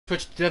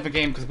switch to different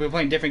game because we're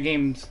playing different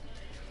games.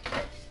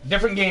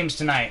 Different games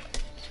tonight.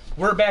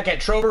 We're back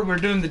at Trover. We're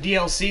doing the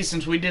DLC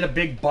since we did a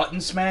big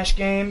button smash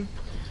game.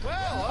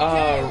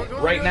 Well, okay,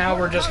 right now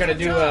we're just gonna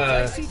do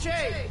a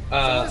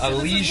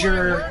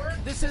leisure.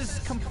 This is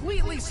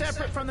completely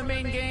separate from the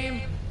main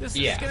game. This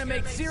is gonna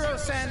make zero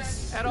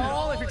sense at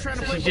all. If you're trying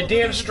to play both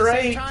games at the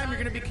same time, you're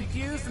gonna be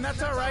confused, and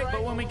that's all right.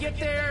 But when we get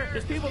there,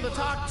 there's people to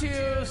talk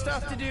to,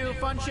 stuff to do,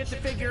 fun shit to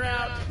figure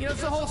out. You know,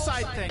 it's a whole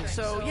side thing.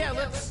 So yeah,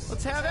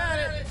 let's have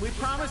at it. We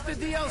promised the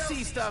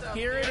DLC stuff.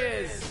 Here it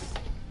is.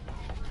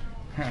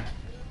 Huh.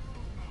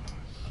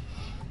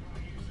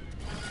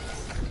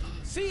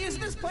 See,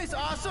 isn't this place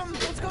awesome?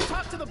 Let's go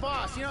talk to the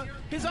boss. You know,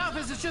 his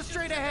office is just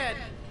straight ahead.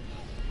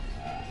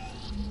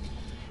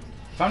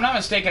 If I'm not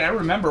mistaken, I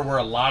remember where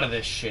a lot of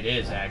this shit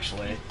is,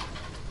 actually.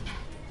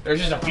 There's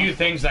just a few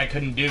things that I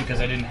couldn't do because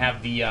I didn't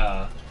have the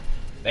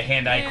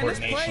hand-eye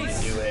coordination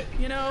to do it.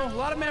 You know, a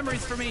lot of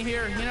memories for me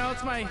here. You know,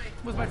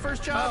 was my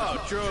first job.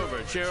 Oh,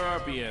 Trover,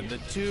 Champion, the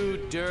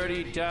two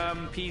dirty,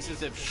 dumb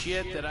pieces of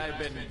shit that I've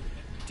been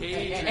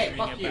daydreaming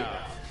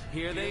about.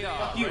 Here they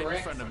are, right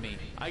in front of me.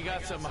 I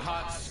got some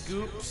hot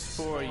scoops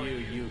for you,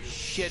 you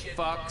shit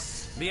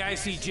fucks. The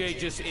ICJ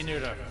just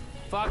entered a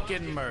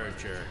fucking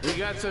merger. We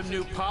got some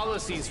new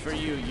policies for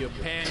you, you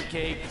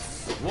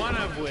pancakes. One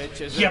of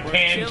which is that we're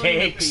killing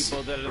the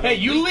people that are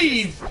the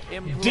leave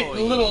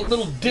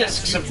little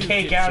discs of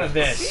cake out of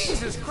this.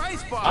 Jesus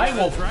Christ, boss. I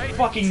will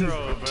fucking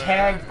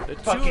tag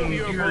fucking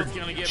your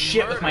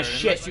shit with my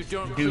shit,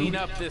 dude.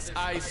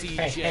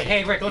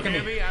 Hey, Rick, look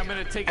at me. I'm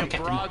gonna take a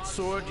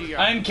broadsword to your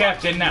I'm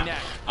captain now.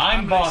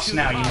 I'm boss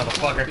now, you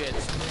motherfucker.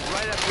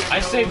 I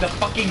saved the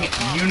fucking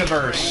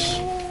universe.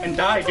 And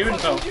die doing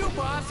so.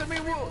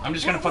 I'm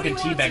just gonna fucking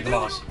teabag the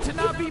boss. To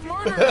not be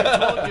murdered,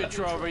 I told you,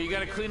 Trover. You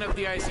gotta clean up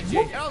the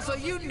ICJ. Also,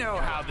 you know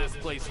how this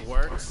place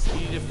works. You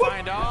need to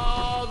find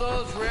all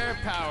those rare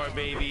power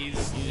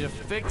babies. You need to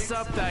fix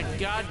up that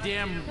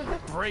goddamn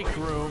break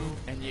room.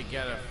 And you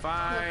gotta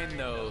find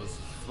those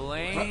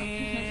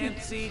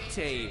fancy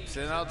tapes.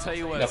 And I'll tell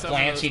you what, some of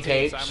those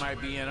tapes, I might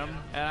be in them.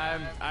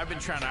 And I've been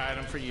trying to hide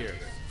them for years.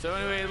 So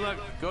anyway, look,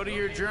 go to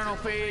your journal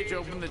page,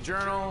 open the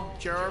journal,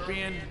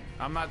 Cheropian.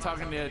 I'm not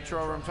talking to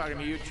Trover, I'm talking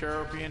to you,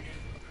 Cheropian.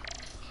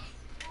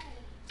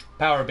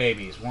 Power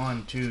babies.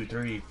 1, 2,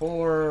 3,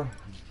 4,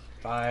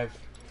 5.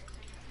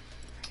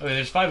 Okay,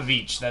 there's 5 of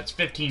each. That's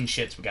 15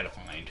 shits we gotta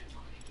find.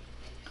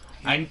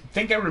 I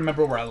think I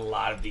remember where a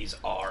lot of these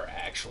are,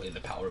 actually,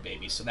 the power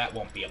babies, so that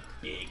won't be a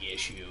big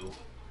issue.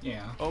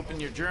 Yeah. Open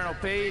your journal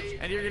page,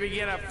 and you're gonna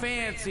get a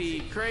fancy,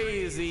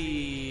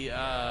 crazy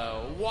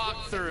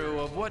walkthrough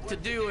of what to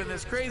do in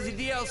this crazy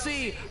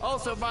DLC.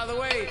 Also, by the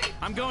way,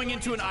 I'm going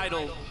into an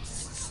idle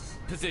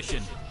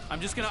position.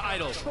 I'm just gonna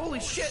idle. Holy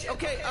shit.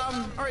 Okay,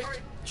 all right,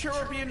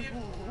 Cheropian,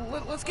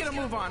 let's get a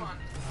move on.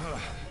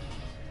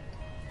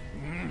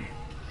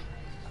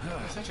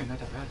 It's actually not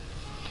that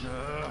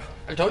bad.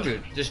 I told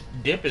you, this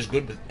dip is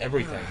good with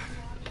everything.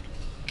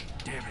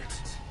 Damn it.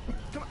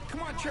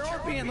 Come on,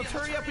 Cheropian, let's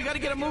hurry up. We gotta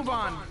get a move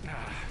on.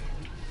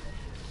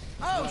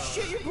 Oh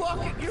shit,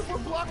 we're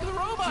blocking the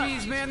robot.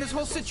 Jeez, man, this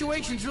whole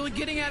situation's really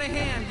getting out of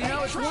hand. You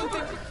know, it's one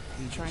thing.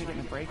 You trying to get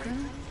in the break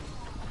room?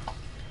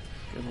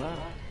 Good luck.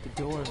 The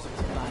doors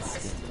are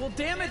busted. Well,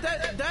 damn it,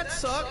 that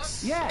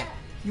sucks. Yeah.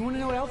 You want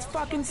to know what else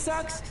fucking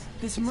sucks?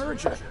 This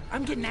merger.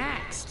 I'm getting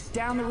axed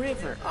down the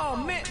river. Oh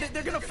man,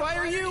 they're gonna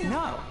fire you?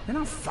 No, they're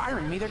not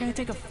firing me. They're gonna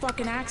take a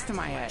fucking axe to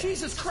my head.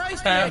 Jesus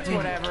Christ, It's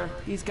whatever.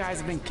 These guys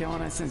have been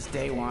killing us since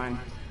day one,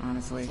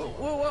 honestly.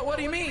 Well, what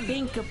do you mean?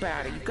 Think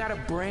about it. You've got a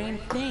brain.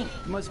 Think.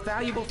 The most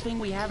valuable thing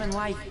we have in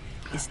life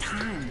is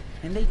time.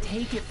 And they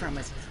take it from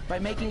us by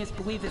making us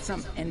believe that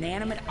some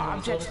inanimate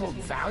objects hold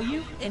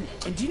value. And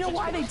do you know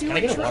why they do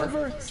it,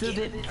 Trover? So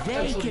that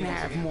they can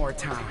have more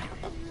time.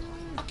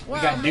 Wow,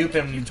 we got Dupe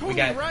and totally we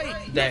got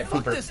that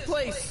Fuck Pooper. This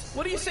place.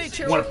 What do you say,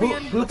 Cheropian? Want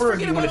a Pooper or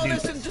do you want a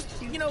Dupe? And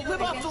just, you know,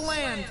 live off the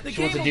land. The She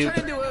game wants a will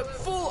turn Dupe. into a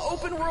full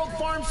open world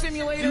farm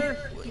simulator,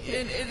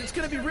 and it's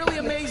going to be really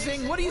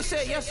amazing. What do you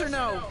say, yes or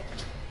no?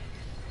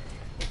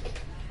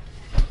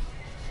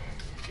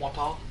 What?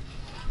 Oh,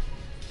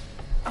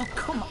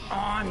 come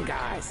on,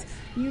 guys.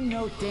 You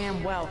know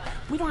damn well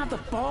we don't have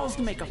the balls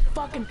to make a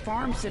fucking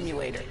farm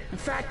simulator. In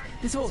fact,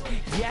 this whole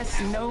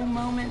yes-no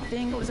moment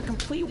thing was a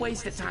complete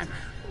waste of time.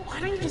 Why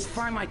don't you just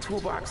find my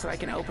toolbox so I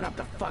can open up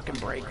the fucking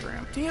break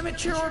room? Damn it,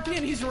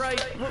 Cheropian, he's right.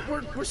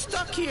 We're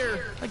stuck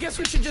here. I guess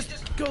we should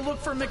just go look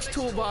for Mick's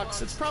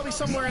toolbox. It's probably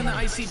somewhere in the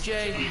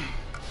ICJ.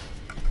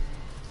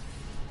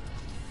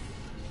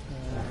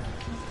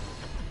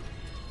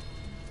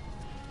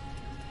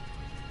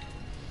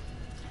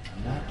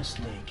 I'm not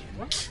mistaken.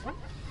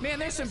 Man,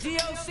 there's some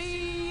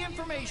DLC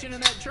information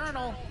in that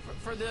journal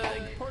for the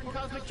important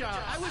cosmic job.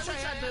 I wish I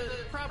had the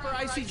proper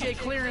ICJ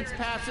clearance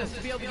passes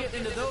to be able to get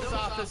into those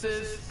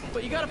offices,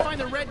 but you gotta find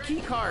the red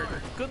key card.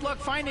 Good luck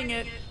finding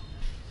it.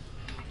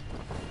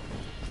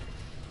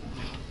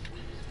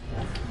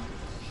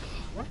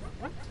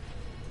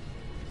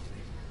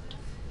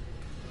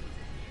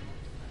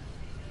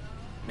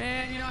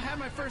 Man, you know, I had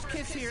my first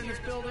kiss here in this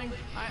building.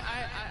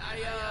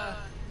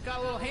 got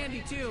a little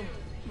handy too.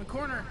 In the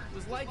corner, it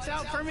was lights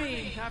out for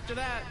me after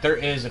that. There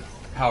is a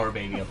power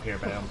baby up here,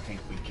 but I don't think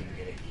we can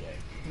get it yet.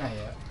 Not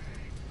yet.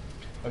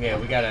 Okay,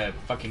 we gotta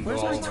fucking go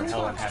Where's my over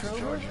hell and toolbox, half Trover?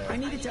 Georgia. I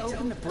needed to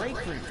open the break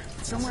room.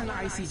 It's somewhere in the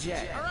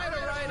ICJ. All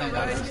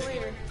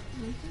right.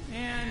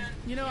 And,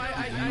 you know,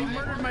 I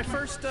murdered my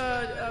first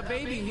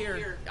baby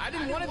here. I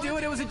didn't want to do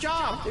it. It was a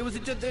job. It was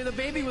the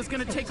baby was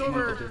going to take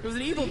over. It was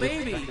an evil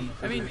baby.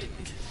 I mean,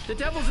 the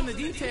devil's in the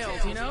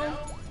details, you know?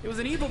 It was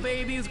an evil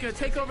baby. It was going to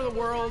take over the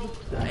world,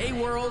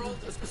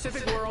 a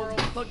specific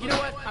world. Look, you know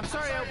what? I'm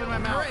sorry I opened my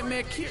mouth. All right,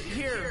 Mick,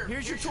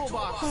 here's your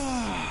toolbox.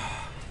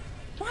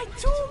 My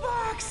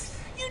toolbox!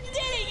 You did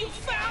it! You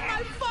found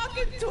my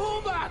fucking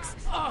toolbox!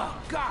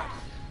 Oh, God.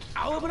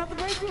 I'll open up the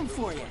break room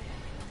for you.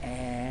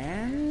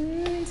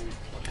 And... it's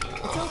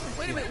open.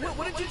 Wait a minute,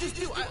 what did you just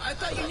do? I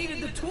thought you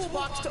needed the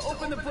toolbox to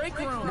open the break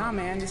room. Nah,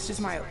 man, it's just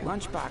my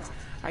lunchbox.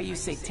 I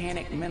used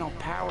satanic mental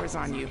powers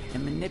on you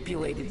and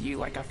manipulated you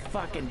like a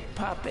fucking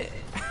puppet.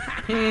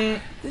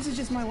 This is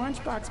just my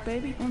lunchbox,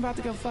 baby. I'm about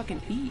to go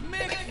fucking eat.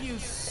 Mick, you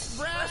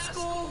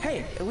rascal!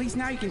 Hey, at least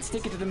now you can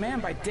stick it to the man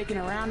by dicking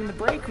around in the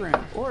break room.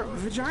 Or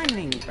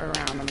vaginaing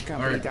around on the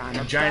company dime.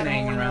 Or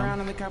vaginaing around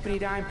on the company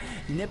dime.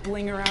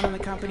 Nippling around on the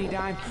company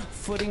dime.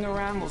 Footing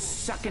around, little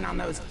sucking on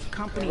those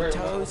company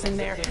toes in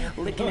there.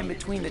 Licking in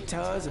between the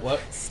toes. What?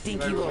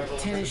 Stinky little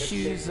tennis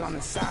shoes on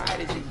the side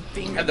as you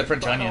finger Have the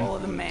French onion.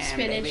 of the man,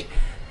 baby.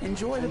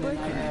 Enjoy the break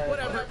room.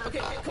 Whatever. Okay,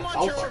 come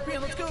on,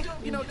 European. Let's go,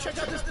 check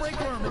out this break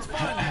room. It's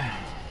fun.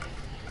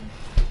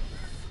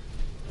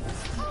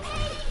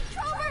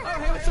 Oh,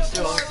 hey, what's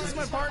up, Clark? This is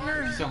my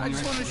partner. I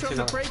just wanted to show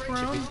the break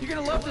room. You're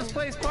gonna love this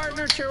place,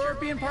 partner,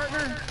 Cheropian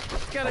partner.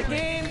 It's got a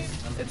game,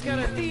 it's got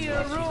a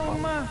theater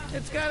room,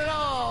 it's got it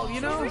all,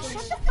 you know?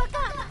 Shut the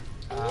fuck up!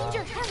 I need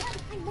your help.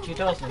 Can you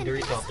tell us when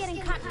Dorito?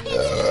 Getting caught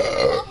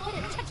I'll put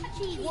a Chuck E.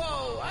 Cheese.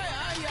 Whoa,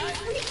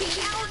 Freaking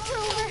out,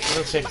 Trover. It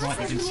looks like you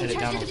want, you can sit it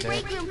down over there.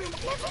 Everything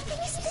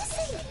is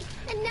missing.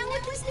 And now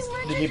with this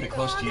new They keep it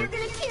close to you. they're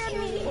gonna kill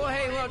me. Well,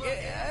 hey, look,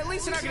 at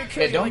least they're not gonna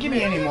kill Yeah, you. don't give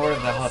me any more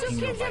of the So jalapeno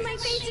kids on my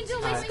bites. face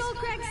until my skull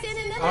cracks in,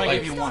 and then I'll I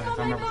give you one if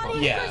I remember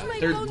correctly. Yeah,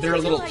 they're a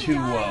little too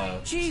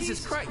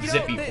Jesus Christ,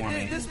 zippy for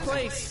me. This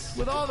place,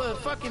 with all the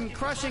fucking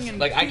crushing and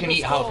Like, I can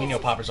eat people's jalapeno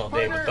skulls. poppers all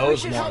day, but Partner,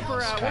 those we should help her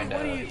ones out. kinda-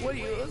 What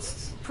do you,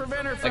 let's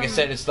prevent her from Like I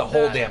said, it's the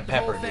whole that damn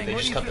pepper, whole dude. thing. They What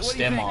just do cut you the what do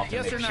you stem think? off and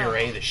Yes they or no?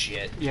 puree the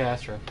shit. Yeah,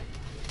 that's true.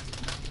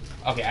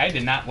 Okay, I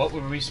did not. What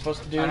were we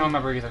supposed to do? I don't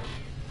remember either.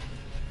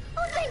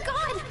 Oh, thank God!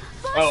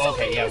 Boss Oh, told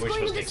okay, me yeah, he was we're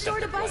going supposed to the store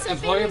to accept buy it. some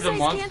Employee of the family-sized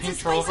month, Kansas Pink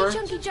spicy Trover?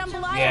 chunky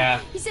jambalaya. Yeah.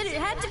 He said it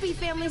had to be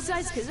family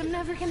size because I'm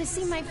never going to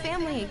see my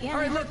family again. All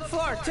right, look,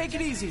 Flark, take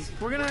it easy.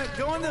 We're gonna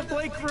go in the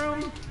Blake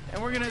room,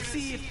 and we're gonna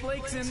see if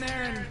Blake's in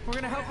there, and we're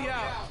gonna help you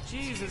out.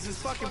 Jesus, this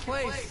fucking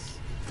place.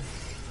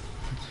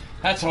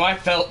 That's how I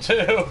felt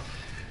too.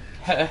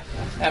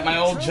 At my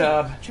old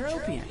job.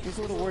 Cheropian, here's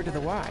a little word to the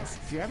wise.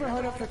 If you're ever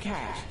hard up for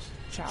cash,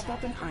 chop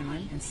up an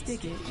onion and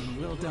stick it in a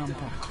real dumb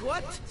pot.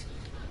 What?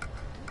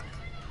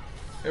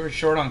 If you're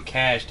short on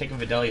cash, take a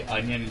Vidalia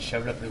onion and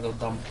shove it up your little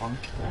dumb punk.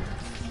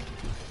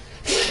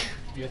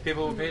 You have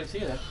people who pay to see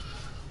that.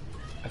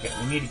 Okay,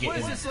 we need to get What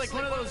is in this, like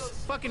one of those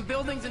fucking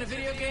buildings in a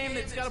video game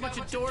that's got a bunch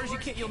of doors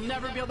you'll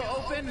never be able to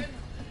open?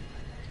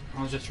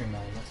 I was just streaming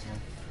that. That's good.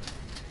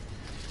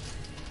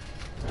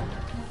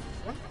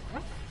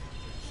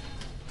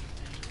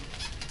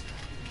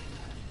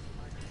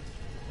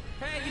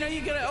 Hey,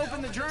 you gotta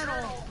open the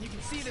journal. You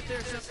can see that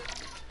there's some...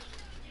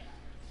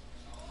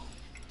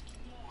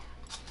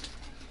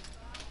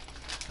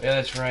 Yeah,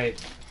 that's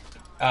right.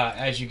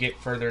 As you get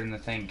further in the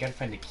thing, you gotta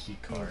find a key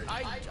card.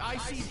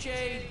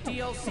 ICJ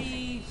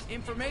DLC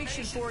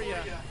information for you.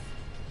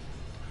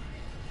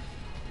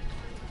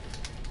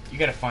 You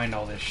gotta find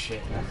all this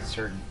shit in a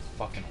certain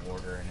fucking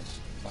order, and it's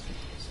fucking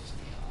pisses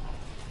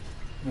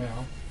me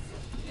off.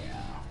 Yeah.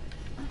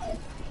 Yeah.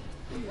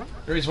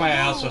 The reason why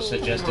I also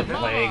suggested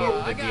playing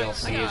the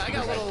DLC is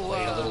because I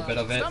played a little bit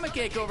of it. Stomach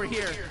ache over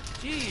here.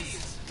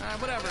 Jeez.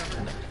 Whatever.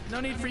 No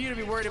need for you to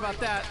be worried about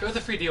that. It was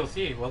a free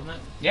DLC, wasn't it?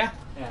 Yeah.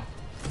 Yeah.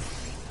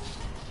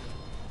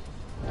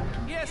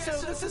 Yeah, so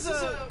this is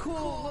a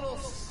cool little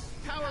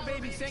power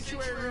baby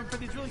sanctuary room for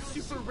these really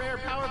super rare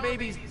power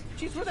babies.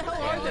 Jeez, where the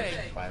hell are they?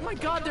 Oh my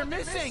God, they're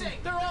missing.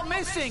 They're all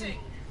missing.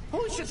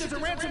 Holy shit, there's a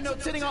ransom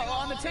note sitting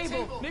on the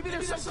table. Maybe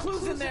there's some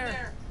clues in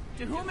there.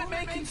 To whom it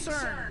may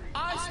concern,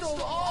 I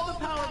stole all the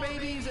power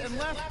babies and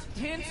left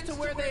hints to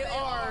where they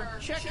are.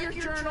 Check your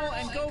journal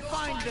and go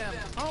find them.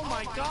 Oh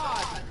my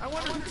God, I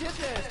wonder who did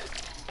this.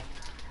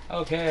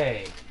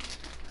 Okay.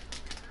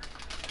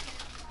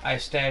 I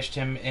stashed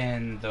him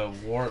in the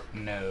warp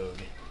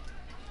node.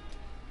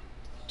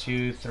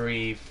 2,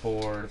 3,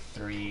 4,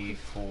 3,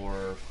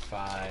 4,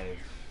 5,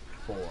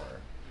 4.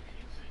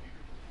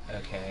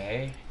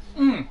 Okay.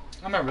 I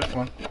remember this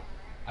one.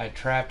 I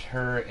trapped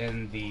her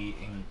in the...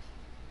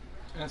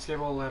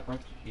 Inescapable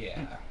labyrinth.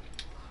 Yeah.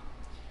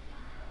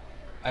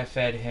 I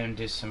fed him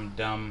to some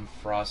dumb,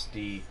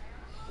 frosty...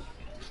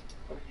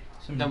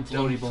 Some Dumb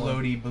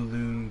floaty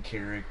balloon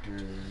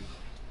characters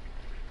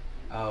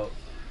out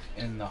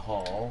in the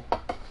hall.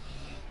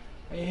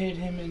 I hid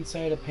him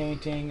inside a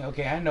painting.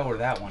 Okay, I know where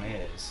that one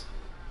is.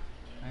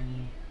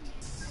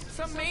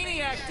 Some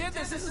maniac did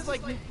this. This is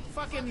like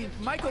fucking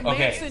Michael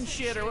Manson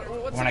shit. Or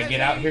what's when I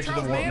get out here to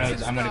the warp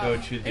nodes, I'm going to go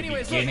to the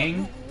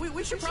beginning.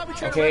 We should probably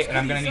try okay, and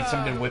I'm going to need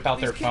somebody to whip out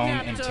their phone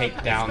and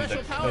take down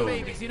the code.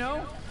 Babies, you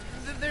know?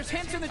 There's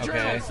hints in the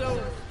journal,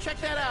 so check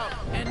that out.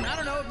 And I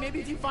don't know, maybe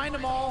if you find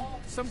them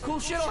all, some cool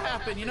shit will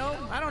happen, you know?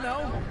 I don't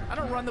know. I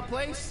don't run the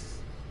place.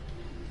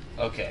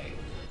 Okay.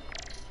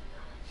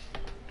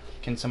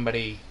 Can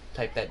somebody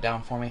type that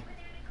down for me?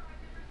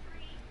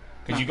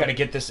 Because you got to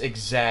get this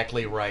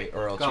exactly right,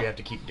 or else you have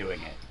to keep doing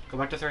it. Go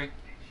back to 3.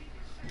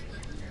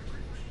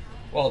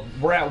 Well,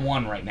 we're at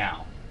 1 right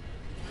now.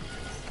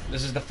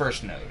 This is the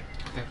first node.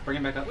 Okay, bring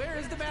him back up. Where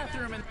is the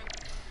bathroom? I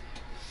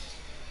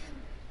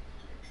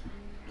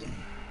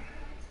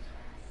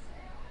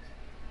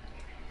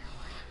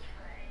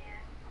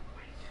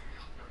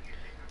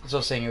was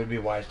also saying it would be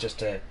wise just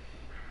to,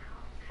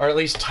 or at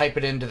least type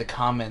it into the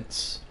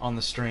comments on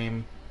the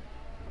stream.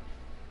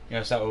 You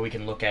know, so that way we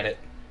can look at it.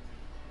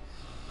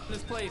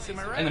 This place, am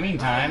I right? In the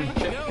meantime,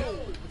 no,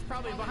 it's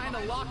probably behind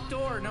a locked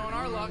door, knowing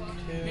our luck.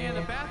 Man,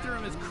 the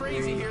bathroom is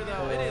crazy here,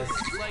 though. It is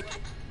like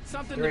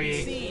something to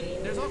be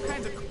seen. There's all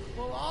kinds of.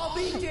 Well, I'll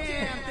be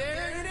damned.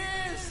 There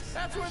it is.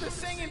 That's where the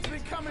singing's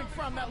been coming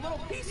from. That little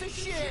piece of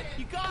shit.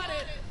 You got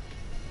it.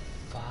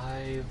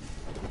 5.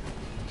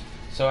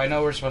 So I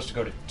know we're supposed to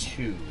go to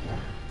 2.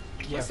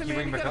 Yeah, listen,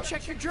 man, you gotta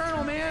check your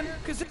journal, man.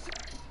 'Cause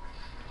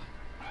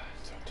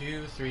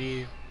 2,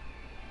 3,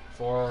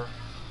 4,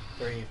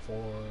 3,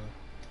 4,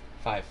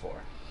 5, 4.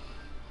 5.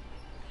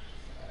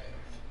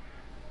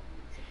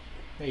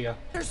 There you go.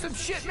 There's some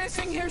shit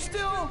missing here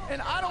still,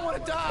 and I don't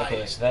want to die.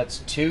 Okay, so that's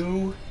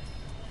 2.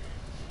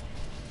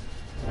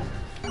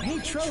 Hey,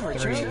 Trover,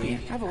 Joby, I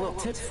have a little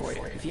tip for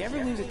you. If you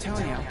ever lose a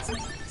toenail,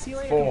 see you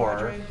later.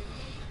 4.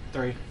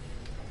 3.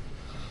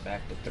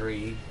 Back to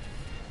 3.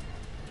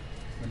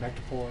 And back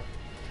to 4.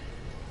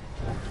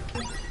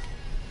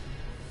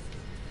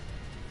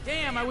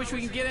 Damn, I wish we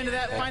could get into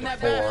that, find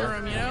that 4.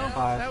 bathroom, you know?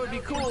 5. That would be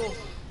cool.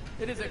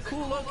 It is a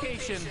cool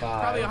location. 5.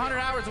 Probably 100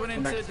 hours went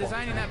into back to 4.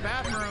 designing that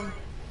bathroom.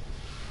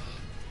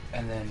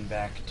 And then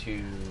back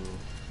to...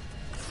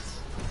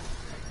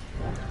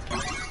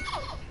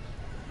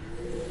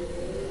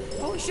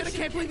 Holy shit, I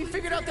can't believe you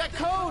figured out that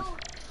code!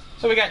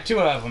 So we got 2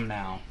 of them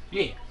now.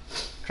 Yeah.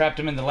 Trapped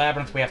him in the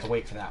labyrinth, we have to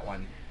wait for that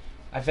one.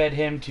 I fed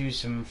him to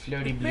some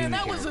floaty bloom Man,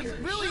 that characters. was a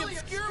really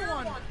obscure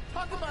one.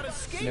 Talk about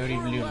escape Floaty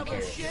room bloom level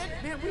characters. shit.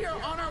 Man, we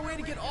are on our way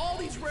to get all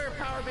these rare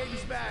power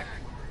babies back.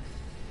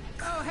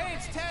 Oh, hey,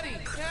 it's Teddy.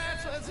 Yeah,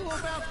 that's a little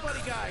bounce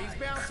buddy guy. He's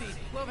bouncy.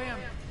 Love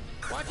him.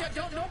 Watch out!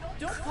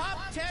 Don't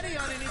pop Teddy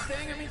on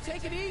anything. I mean,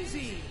 take it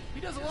easy.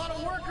 He does a lot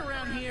of work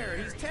around here.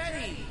 He's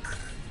Teddy.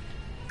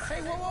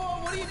 Hey,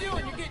 whoa! What are you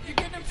doing? You're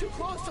getting him too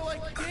close to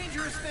like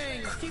dangerous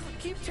things.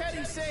 Keep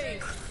Teddy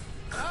safe.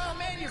 Oh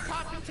man, you're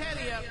popping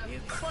Teddy up.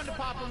 It's fun to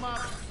pop him up.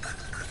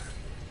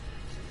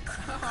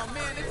 Oh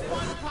man, it's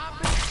fun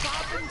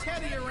popping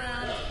Teddy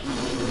around.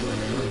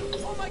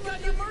 Oh my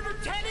God, you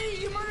murdered Teddy!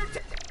 You murdered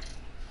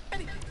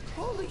Teddy!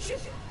 Holy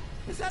shit!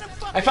 Is that a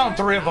fucking I found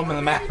 3 of them in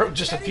the matter of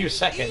just a few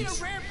seconds.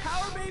 a rare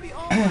power baby?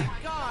 Oh my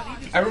God!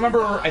 I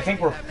remember, I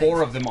think where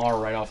 4 of them are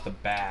right off the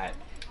bat.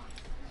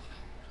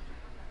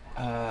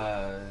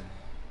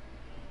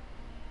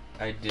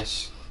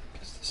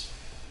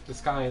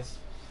 Disguise.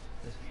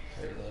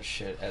 Little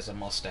shit as a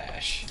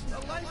mustache.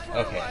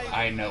 Okay,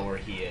 I know where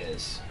he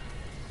is.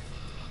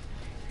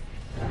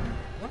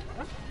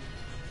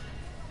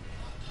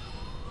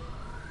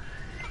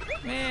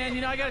 Man,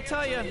 you know, I gotta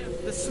tell you,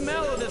 the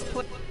smell of this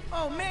place.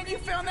 Oh man, you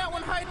found that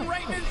one hiding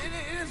right in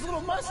his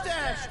little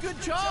mustache. Good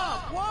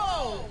job.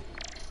 Whoa.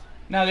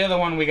 Now the other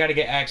one, we gotta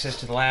get access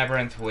to the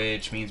labyrinth,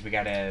 which means we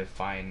gotta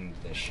find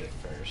this shit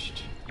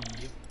first.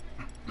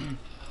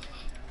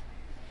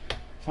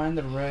 Find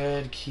the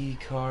red key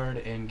card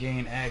and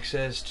gain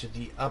access to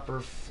the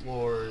upper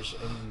floors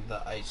in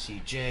the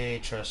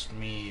ICJ. Trust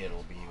me,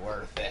 it'll be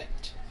worth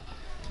it.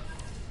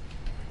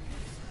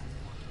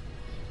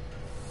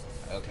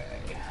 Okay.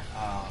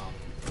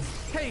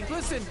 Hey,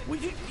 listen,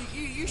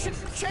 you should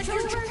check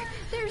your... Trover,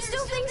 there's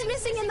still things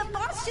missing and the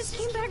boss just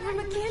came back from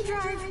a can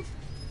drive.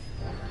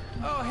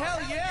 Oh,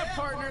 hell yeah,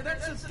 partner.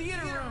 That's a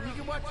theater room. You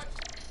can watch...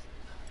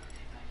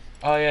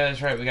 Oh yeah,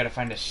 that's right. We gotta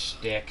find a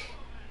stick.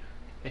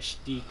 A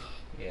stick.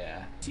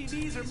 Yeah.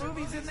 TVs or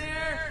movies in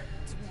there.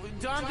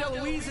 Dom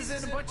DeLuise is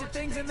in a bunch of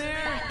things in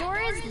there. That door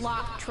is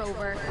locked,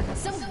 Trover.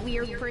 Some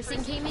weird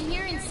person came in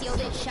here and sealed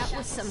it shut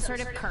with some sort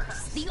of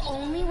curse. The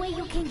only way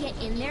you can get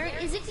in there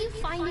is if you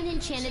find an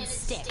enchanted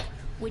stick,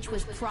 which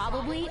was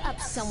probably up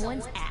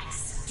someone's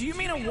ass. Do you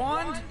mean a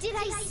wand? Did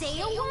I say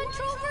a wand,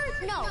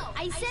 Trover? No,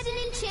 I said an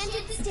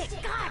enchanted stick.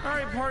 God. All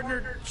right,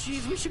 partner.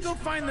 Jeez, we should go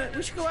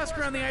ask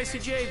around the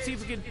ICJ and see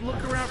if we can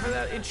look around for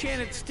that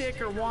enchanted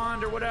stick or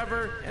wand or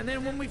whatever. And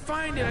then when we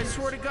find it, I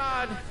swear to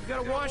God, we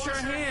gotta wash our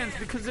hands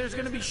because there's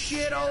gonna be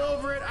shit all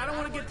over it. I don't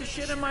want to get the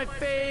shit in my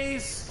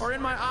face or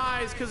in my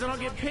eyes because then I'll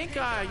get pink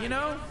eye, you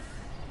know?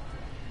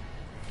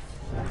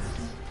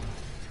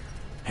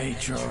 Hey,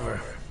 Trover.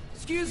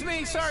 Excuse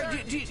me,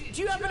 sorry, do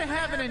you happen to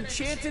have an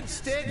enchanted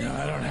stick? No,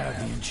 I don't have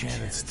the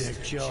enchanted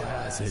stick. Jill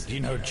has it. Do you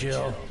know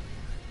Jill?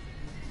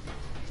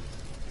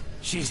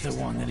 She's the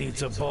one that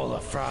eats a bowl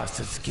of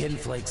frosted skin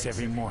flakes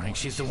every morning.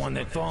 She's the one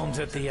that foams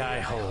at the eye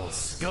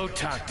holes. Go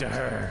talk to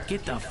her.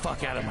 Get the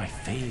fuck out of my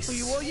face.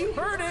 Well, you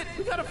heard it.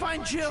 We gotta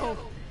find Jill.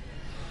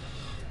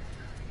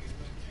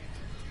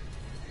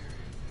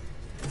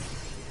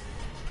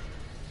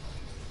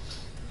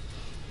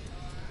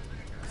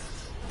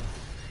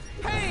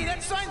 Hey,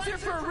 that sign's there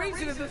for a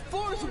reason. If the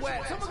floor's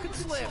wet, someone could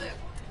slip.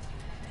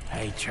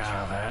 Hey,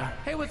 Trover.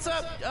 Hey, what's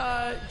up?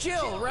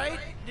 Jill, right?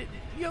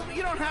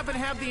 You don't happen to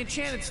have the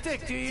enchanted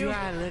stick, do you? Do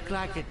I look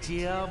like a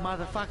Jill,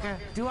 motherfucker?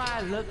 Do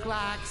I look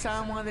like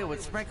someone that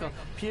would sprinkle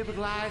pubic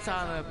lights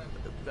on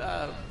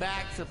the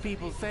backs of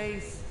people's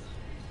face?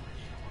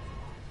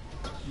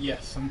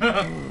 Yes. Ooh,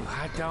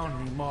 I don't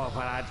anymore,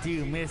 but I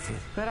do miss it.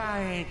 But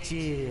I ain't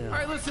Jill. All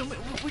right, listen,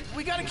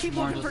 we gotta keep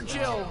looking for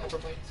Jill.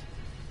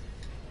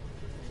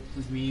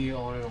 With me,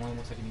 or it only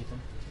looks like an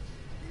Ethan.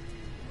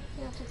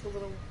 Yeah, it takes a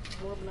little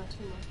more, but not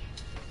too much.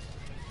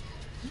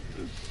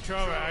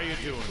 Trover, how you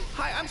doing?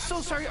 Hi, I'm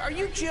so sorry. Are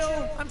you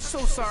Jill? I'm so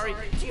sorry.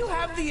 Do you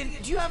have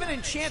an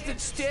enchanted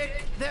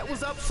stick that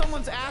was up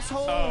someone's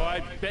asshole? Oh,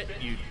 I bet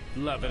you'd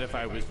love it if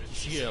I was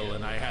Jill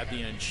and I had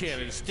the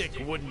enchanted stick,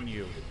 wouldn't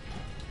you?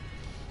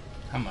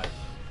 Come on.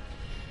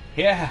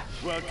 Yeah.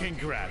 Well,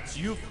 congrats.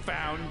 You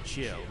found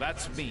Jill.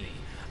 That's me.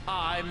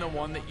 I'm the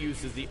one that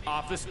uses the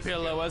office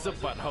pillow as a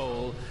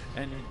butthole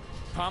and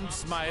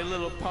pumps my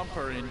little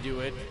pumper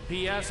into it.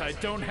 P.S. I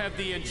don't have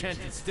the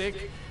enchanted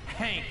stick.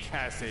 Hank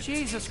has it.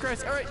 Jesus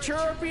Christ. All right,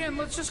 Cherubian,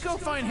 let's just go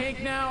find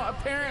Hank now.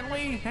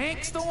 Apparently,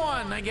 Hank's the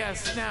one, I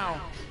guess, now.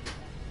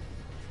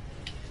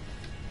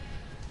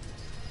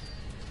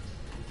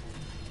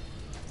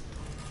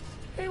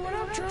 Hey, what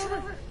up,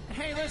 Trover?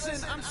 Hey,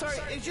 listen, I'm sorry.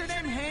 Is your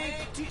name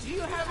Hank? Do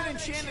you have an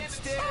enchanted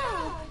stick?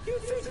 Oh, you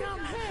think I'm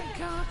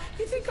Hank, huh?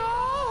 You think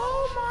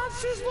all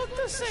monsters look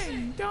the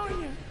same, don't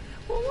you?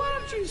 Well, why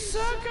don't you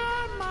suck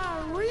on my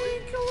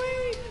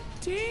wrinkly,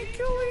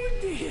 tinkly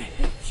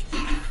dick?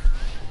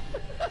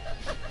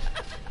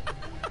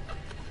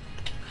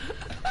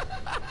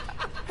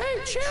 Hey,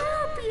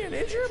 Cherubian,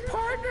 is your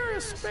partner a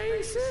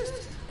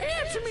spacist?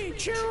 Answer me,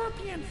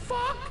 Cherubian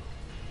fuck!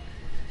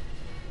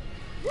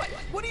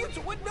 What do you...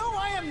 What? No,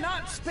 I am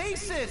not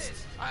spacist.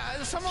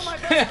 Some of my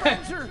best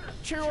friends are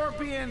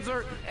Cherubians,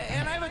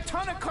 and I have a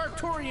ton of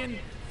Cartorian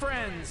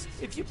friends.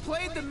 If you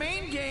played the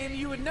main game,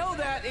 you would know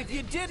that. If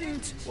you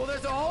didn't, well,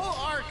 there's a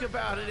whole arc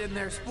about it in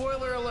there.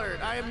 Spoiler alert.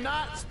 I am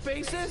not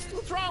spacist.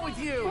 What's wrong with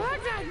you? Well, I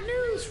got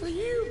news for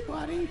you,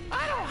 buddy.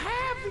 I don't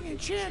have the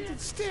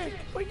enchanted stick,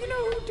 but you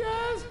know who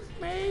does?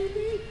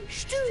 Maybe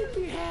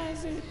Stoopy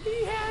has it.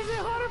 He has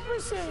it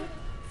 100%.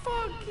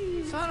 Fuck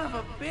you. Son of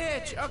a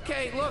bitch.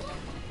 Okay, look.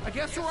 I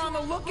guess we're on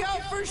the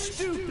lookout for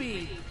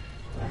Stoopy.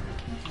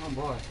 Oh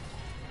boy.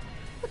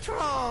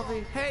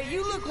 Trover. Hey,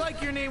 you look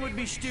like your name would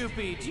be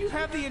Stoopy. Do you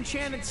have the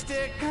enchanted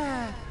stick?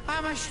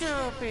 I'm a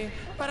Stoopy,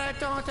 but I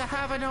don't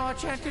have no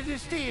enchanted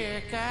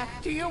stick.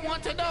 Do you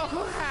want to know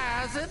who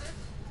has it?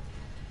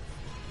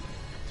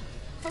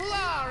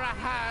 Flora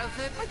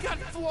has it. My God,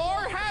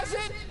 Floor has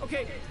it?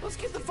 Okay, let's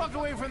get the fuck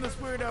away from this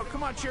weirdo.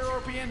 Come on,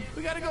 Cherubian.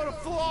 We gotta go to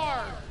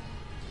Floor.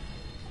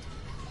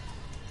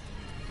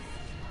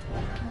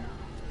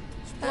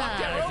 Block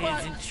that robot.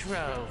 It isn't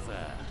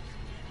Trover.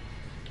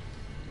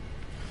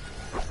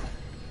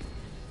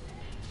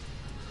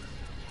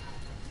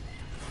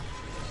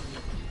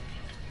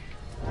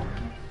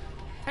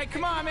 Hey,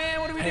 come on, man.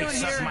 What are we doing here?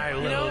 Suck my You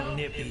little know?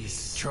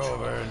 nippies,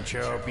 Trover and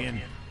Cherubian.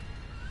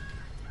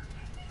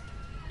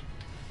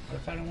 What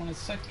if I don't want to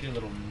suck your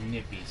little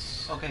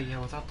nippies? Okay, yeah,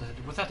 without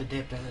the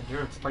dip,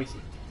 they're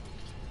spicy.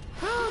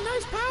 Oh,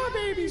 nice power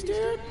babies,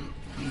 dude.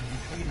 What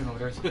are you doing over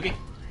there, Spooky?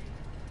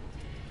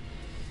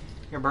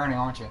 You're burning,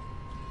 aren't you?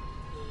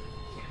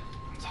 Yeah,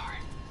 I'm sorry.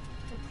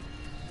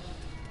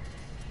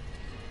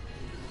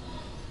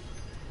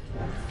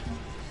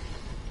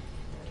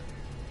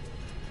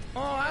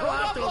 Oh, I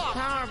like those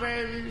power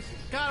babies.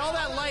 God, all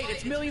that light,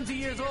 it's millions of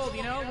years old,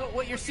 you know?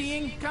 What you're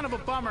seeing? Kind of a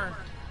bummer.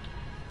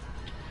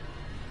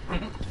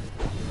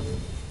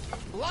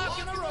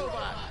 Blocking the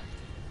robot.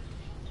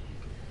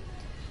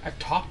 I've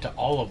talked to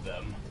all of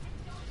them.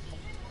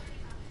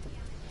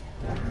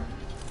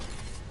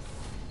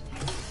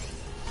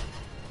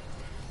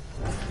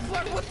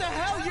 What the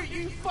hell?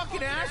 You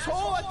fucking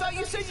asshole! I thought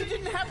you said you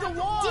didn't have the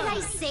wand! Did I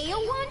say a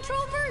wand,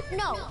 Trover?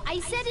 No, I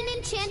said an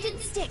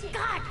enchanted stick.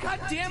 God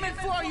damn it,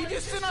 Floor! You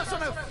just sent us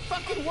on a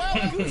fucking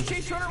wild goose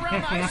chase running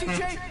around the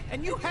ICJ,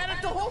 and you had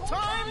it the whole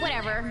time?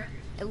 Whatever.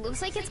 It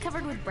looks like it's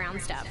covered with brown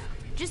stuff.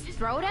 Just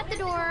throw it at the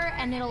door,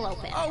 and it'll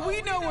open. Oh,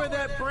 we know where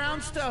that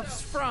brown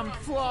stuff's from,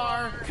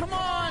 Floor. Come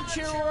on,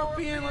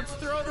 Cherubian, let's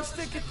throw the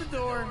stick at the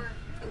door.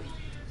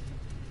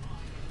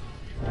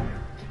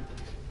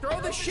 Throw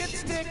the shit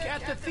stick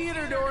at the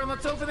theater door and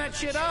let's open that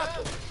shit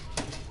up.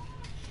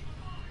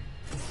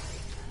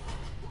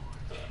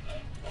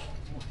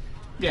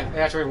 Yeah, it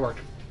actually worked.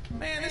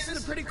 Man, this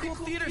is a pretty cool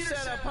theater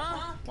setup,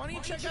 huh? Why don't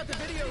you check out the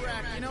video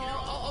rack? You know,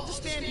 I'll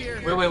just stand here.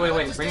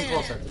 Wait. Bring it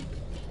closer.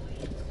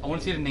 I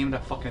want to see the name of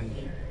that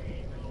fucking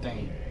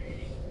thing.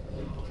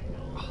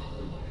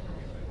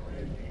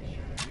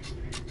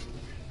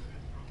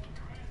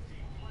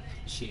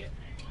 Shit.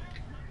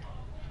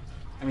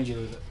 I made you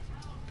lose it.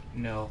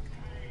 No.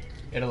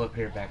 It'll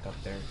appear back up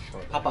there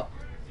shortly. Pop up.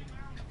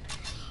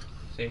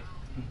 See?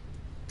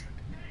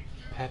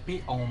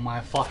 Peppy? Oh my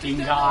fucking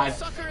god.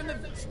 Sucker in the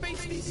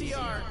space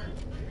VCR.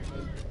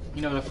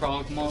 You know the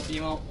frog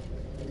emote?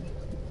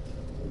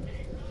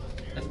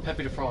 That's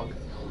Peppy the Frog.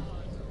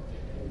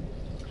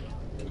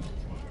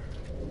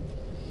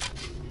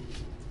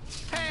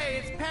 Hey,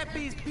 it's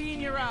Pepe's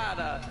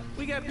Pinarada.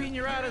 We got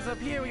pinaradas up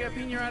here, we got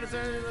pinaradas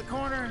in the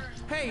corner.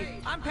 Hey,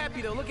 I'm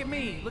Pepe though, look at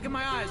me. Look at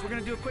my eyes. We're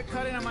gonna do a quick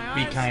cut in on my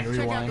eyes. Be kind,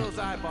 Check rewind. out those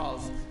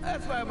eyeballs.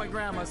 That's why my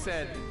grandma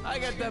said, I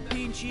got the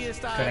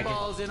pinchiest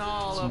eyeballs in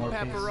all of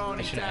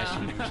pepperoni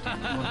town.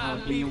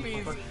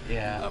 Peepees,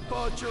 yeah.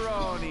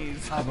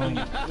 pocheronis.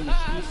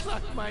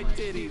 Suck my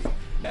titties.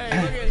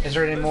 Hey, look at Is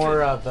there any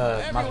more of the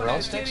mozzarella Everyone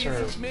has sticks, titties,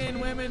 or it's men,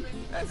 women.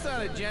 That's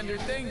not a gender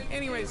thing.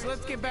 Anyways,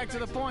 let's get back to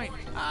the point.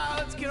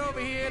 Let's get over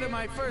here to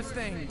my first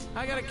thing.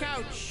 I got a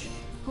couch.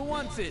 Who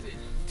wants it?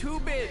 2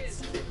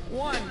 bids.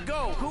 1,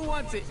 go. Who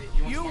wants it?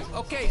 You?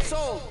 Okay,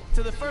 sold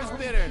to the first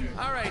bidder.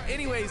 All right.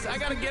 Anyways, I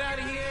gotta get out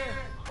of here.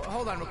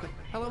 Hold on real quick.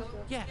 Hello?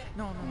 Yeah.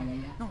 No.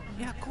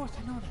 Yeah, of course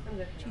I know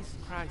that. Jesus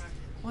Christ.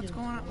 What's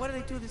going on? What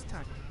did they do this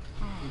time?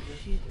 Oh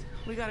shit.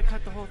 We gotta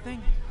cut the whole thing.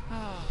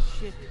 Oh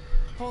shit.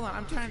 Hold on,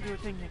 I'm trying to do a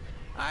thing here.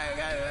 I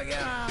gotta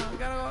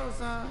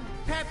go,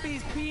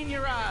 Pepe's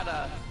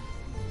Pinarada.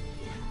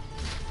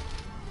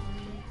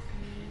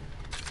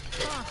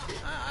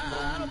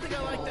 I don't think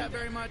I like that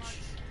very much.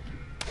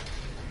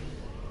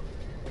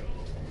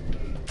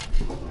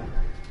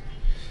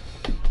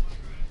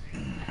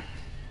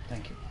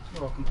 Thank you.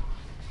 You're welcome.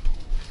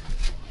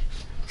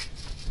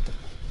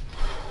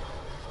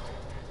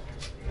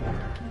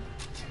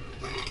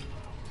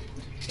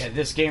 Yeah,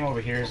 this game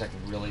over here is like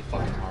really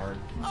fucking hard.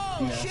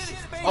 Oh shit, it's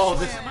Space Oh,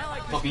 this Slam. I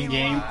like this fucking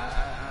game. game.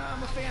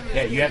 I'm a fan of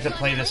Yeah, this you have to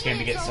play this game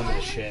to get some of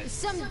the shit.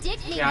 Some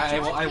dick named Yeah,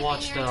 George I came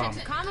watched, in here and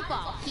took a comic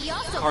ball. He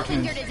also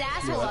cartoons. fingered his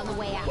asshole on the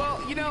way out.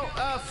 Well, you know,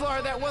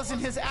 Flora, that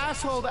wasn't his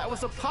asshole. That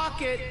was a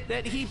pocket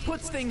that he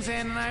puts things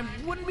in, and I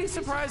wouldn't be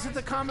surprised if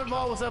the comic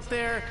ball was up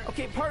there.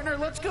 Okay, partner,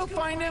 let's go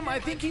find him. I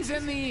think he's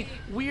in the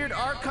weird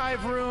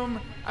archive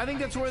room. I think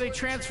that's where they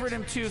transferred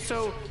him to.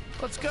 So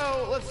let's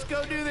go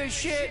do this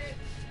shit.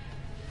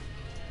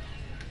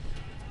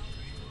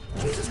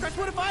 Jesus Christ,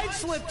 what if I'd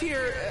slipped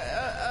here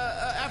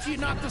after you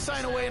knocked the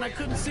sign away and I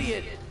couldn't see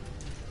it?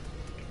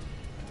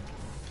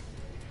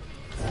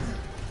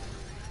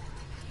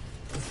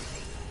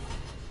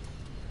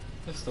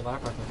 This is the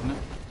archive, isn't it?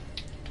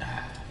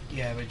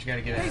 Yeah, but you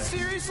gotta get out. Hey,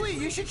 seriously,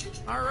 you should...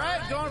 All right,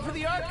 going for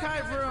the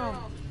archive room.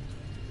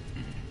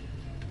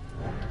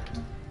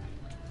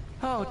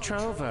 Oh,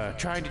 Trover,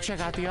 trying to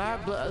check out the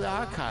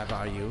archive,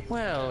 are you?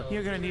 Well,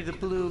 you're gonna need the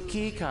blue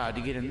key card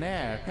to get in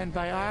there. And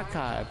by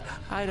archive,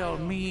 I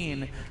don't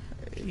mean...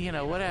 You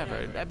know,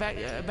 whatever.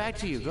 Back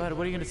to you. Go ahead.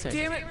 What are you going to say?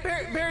 Damn it,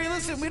 Barry,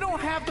 listen, we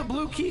don't have the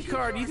blue key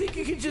card. You think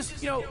you could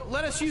just,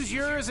 let us use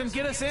yours and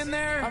get us in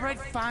there? All right,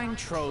 fine,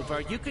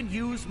 Trover. You can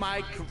use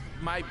my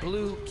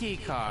blue key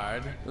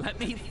card. Let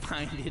me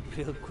find it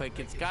real quick.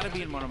 It's got to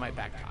be in one of my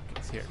back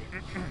pockets here.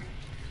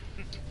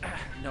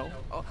 No.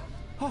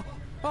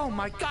 Oh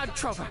my God,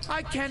 Trover.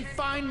 I can't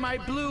find my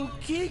blue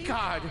key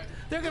card.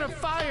 They're gonna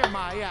fire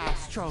my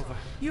ass, Trover.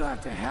 You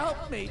have to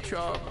help me,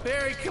 Trover.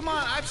 Barry, come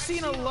on. I've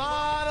seen a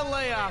lot of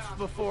layoffs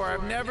before.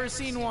 I've never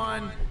seen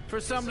one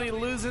for somebody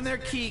losing their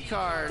key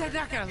card. They're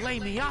not gonna lay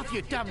me off,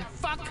 you dumb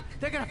fuck.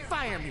 They're gonna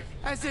fire me.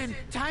 As in,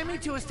 tie me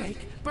to a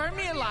stake, burn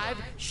me alive,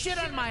 shit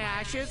on my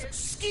ashes,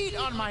 skeet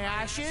on my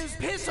ashes,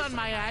 piss on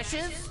my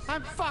ashes.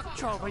 I'm fucked,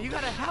 Trover. You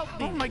gotta help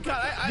me. Oh my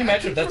God. Can you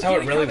imagine if that's how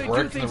it really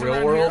worked in the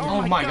real world?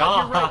 Oh my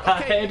God.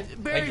 Right. Okay,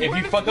 Like, if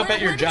you fuck up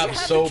at your job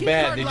so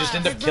bad, they just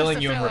end up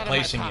killing you and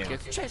replacing you.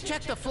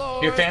 Check the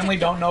floor. Your family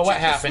don't know what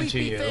happened to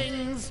you.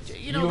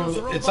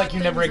 It's like you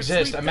never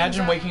exist.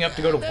 Imagine waking up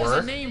to go to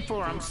work,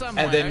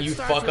 and then you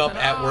fuck up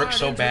at work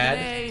so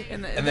bad,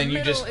 and then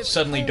you just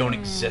suddenly don't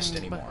exist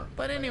anymore.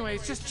 But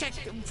anyways, just check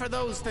for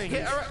those things.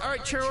 All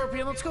right,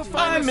 Cherokee, let's go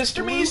find I'm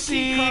Mr.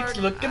 Meeseeks.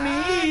 Look at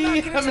me.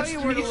 I'm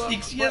Mr.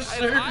 Meeseeks. Yes,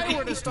 sir. If I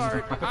were to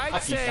start,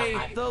 I'd say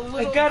the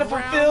little I gotta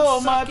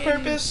fulfill my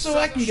purpose so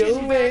I can go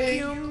away.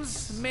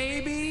 Vacuums,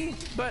 maybe,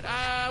 but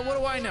what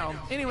do I know?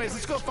 Anyways,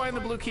 let's go find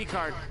the blue key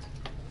card.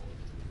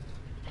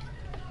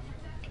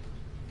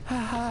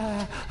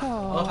 I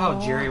love how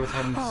Jerry was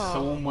having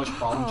so much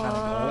problem trying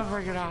to go.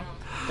 Bring it out.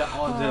 The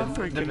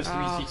Mr.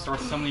 Meeseeks or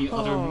so many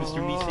other Mr.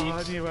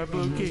 Meeseeks. I need my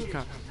blue key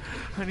card.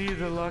 I need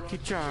the Lucky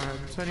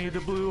Charms. I need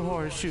the blue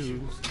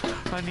horseshoes.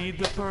 I need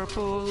the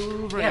purple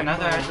rainbow. Yeah, now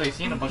that I've actually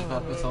seen a bunch of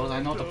episodes,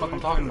 I know what the fuck I'm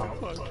talking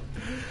about.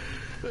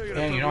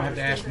 And you don't have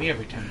to ask me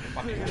every time you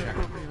fucking check.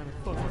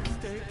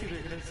 They're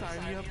gonna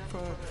sign me up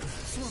for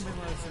swimming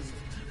lessons.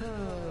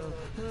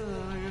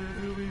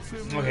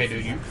 Okay,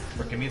 dude, you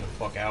freaking me the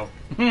fuck out.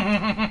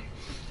 I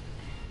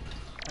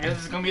guess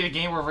this is gonna be the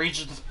game where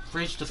rage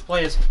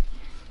displays.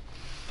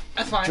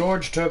 That's fine.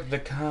 George took the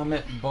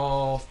Comet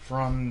Ball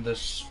from the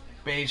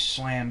Space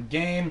Slam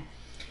game.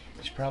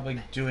 He's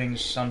probably doing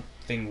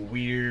something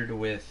weird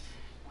with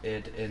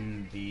it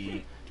in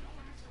the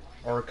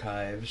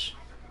archives.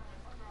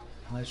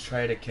 Let's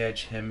try to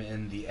catch him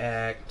in the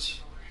act.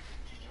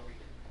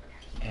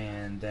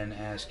 And then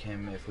ask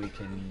him if we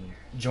can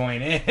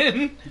join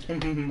in.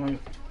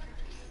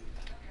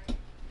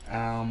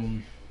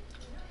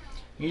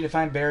 You need to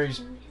find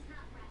Barry's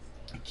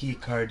key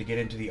card to get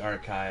into the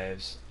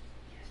archives.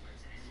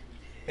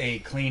 A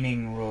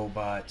cleaning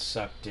robot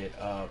sucked it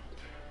up.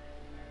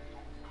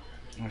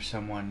 Or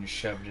someone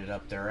shoved it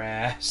up their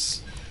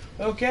ass.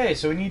 Okay,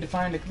 so we need to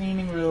find a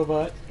cleaning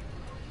robot.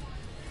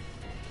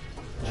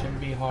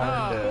 Shouldn't be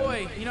hard. Oh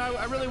boy, you know,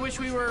 I really wish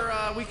we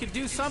could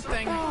do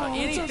something,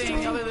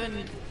 anything other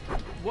than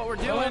what we're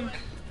doing.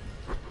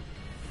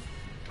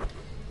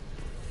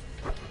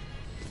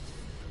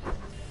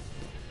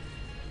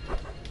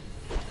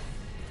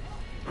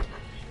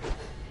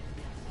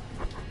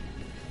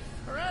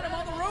 All right, I'm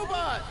on the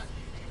robot.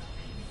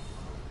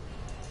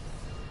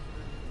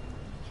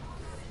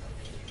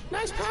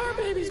 Nice power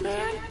babies,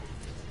 man.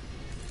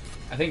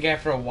 I think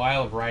after a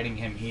while of riding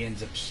him, he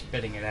ends up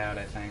spitting it out,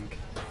 I think.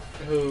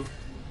 Who?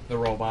 The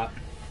robot.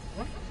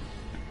 What?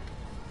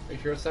 Are you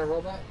sure it's that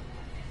robot?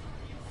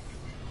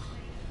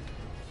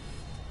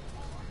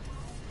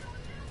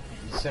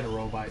 He said a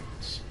robot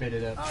spit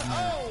it up.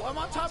 Oh, I'm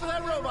on top of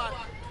that robot.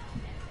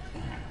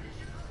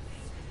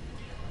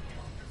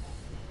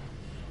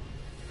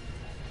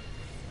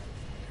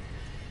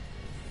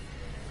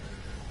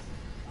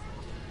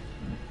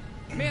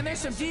 Man, there's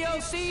some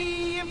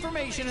DLC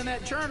information in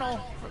that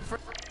journal.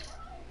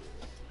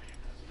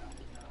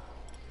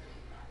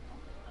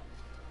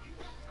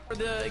 For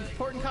the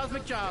important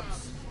cosmic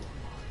jobs.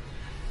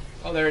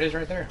 Oh, there it is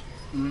right there.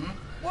 Mm-hmm.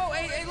 Whoa,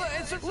 hey, look,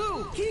 it's a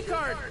Lou, key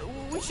card.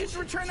 We should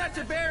return that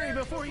to Barry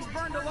before he's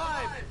burned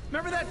alive.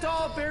 Remember that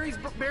doll Barry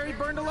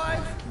burned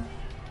alive?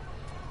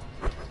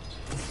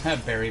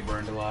 Barry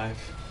burned alive.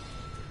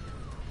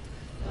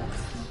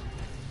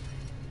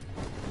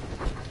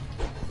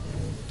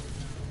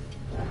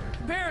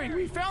 Barry,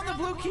 we found the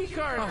blue key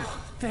card.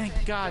 Oh, thank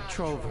God,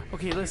 Trover.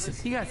 Okay, listen,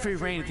 you got free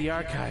reign at the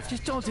archive.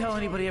 Just don't tell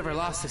anybody ever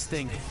lost this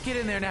thing. Get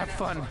in there and have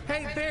fun.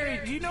 Hey, Barry,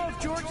 do you know if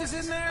George is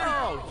in there?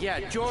 Oh,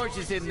 yeah, George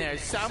is in there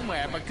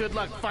somewhere, but good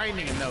luck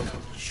finding him, though,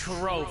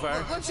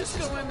 Trover. Let's just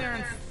go in there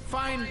and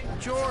find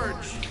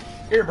George.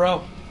 Here,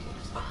 bro.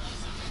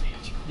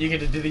 You get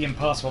to do the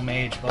Impossible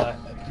Mage, but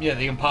yeah,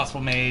 the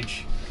Impossible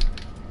Mage.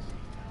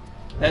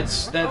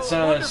 That's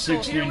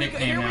Sook's new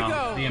nickname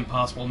now. The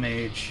Impossible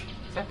Mage.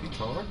 Is that Green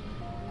Trover?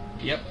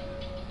 Yep.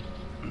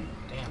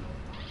 Damn.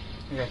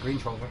 You got Green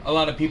Trover. A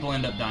lot of people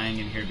end up dying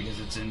in here because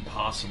it's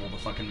impossible to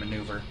fucking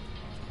maneuver.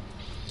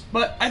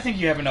 But I think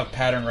you have enough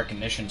pattern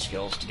recognition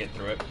skills to get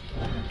through it.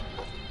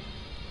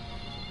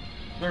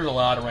 There's a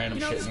lot of random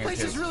shit in here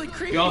too. Really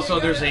creepy.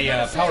 There's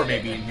a power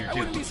baby in here too. I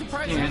wouldn't be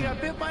surprised if we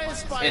got bit by a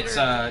spider. It's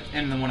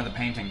in one of the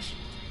paintings.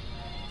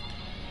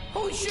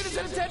 Holy shit! Is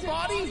that a dead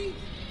body?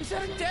 Is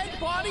that a dead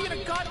body in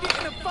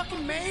a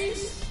fucking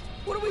maze?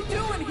 What are we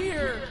doing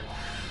here?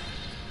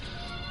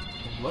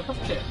 Look of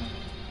shit.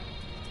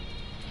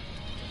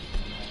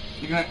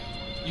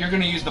 You're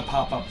gonna use the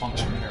pop-up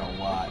function here a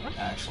lot,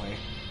 actually.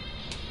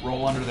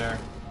 Roll under there.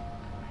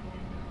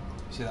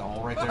 See that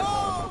hole right there?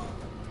 Oh!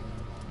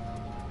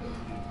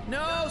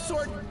 No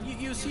sword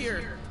use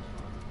here.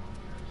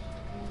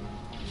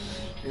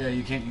 Yeah,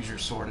 you can't use your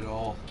sword at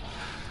all.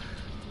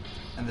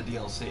 And the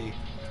DLC.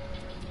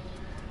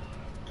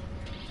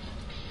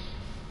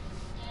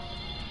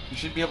 You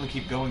should be able to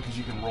keep going because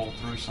you can roll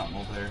through something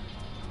over there.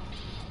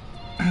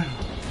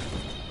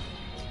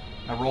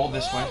 Now roll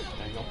this way.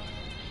 There you go.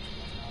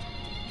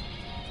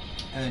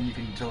 And then you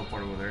can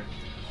teleport over there.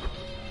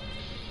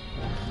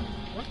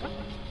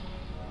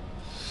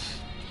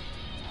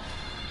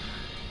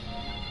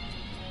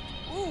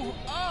 Ooh,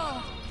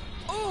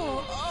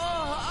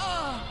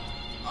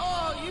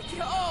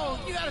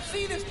 you gotta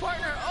see this,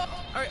 partner. Oh,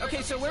 all right,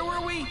 okay. So where were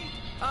we?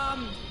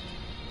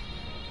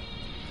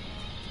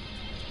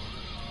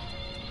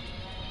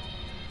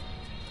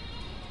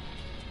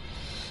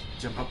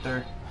 Jump up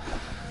there.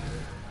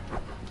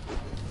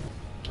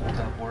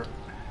 Teleport.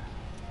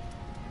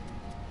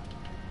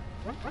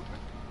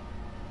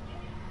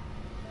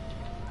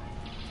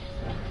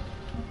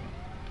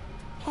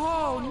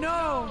 Oh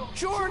no,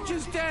 George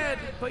is dead.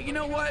 But you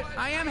know what?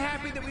 I am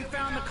happy that we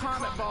found the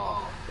Comet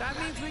Ball. That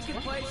means we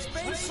can play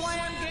Space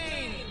Slam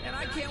game, and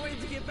I can't wait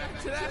to get back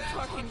to that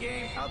fucking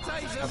game. I'll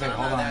tell you something. Okay,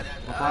 hold on.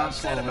 Look around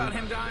upset slowly. about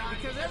him dying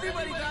because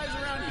everybody dies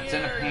around here, It's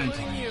in a painting.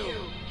 including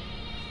you.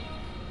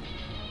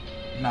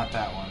 Not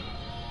that one.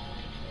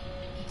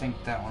 I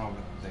think that one over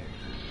there.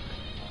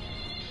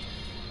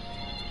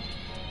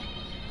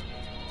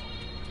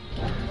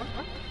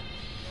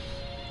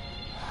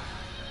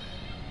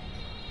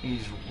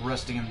 He's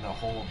resting in the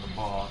hole of the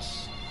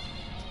boss.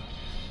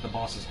 the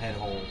boss's head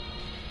hole.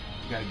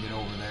 You gotta get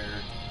over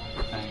there,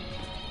 I think.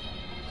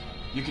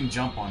 You can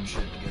jump on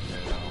shit to get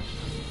there, though.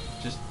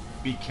 Just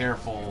be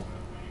careful,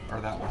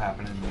 or that will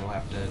happen, and you'll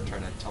have to try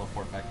to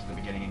teleport back to the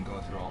beginning and go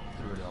through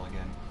it all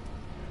again.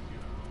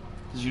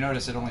 Because you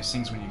notice it only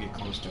sings when you get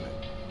close to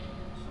it.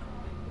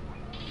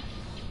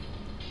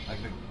 Like,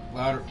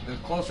 the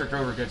closer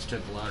Trover gets to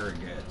it, the louder it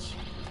gets.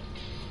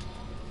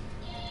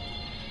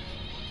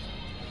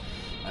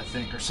 I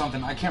think, or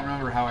something. I can't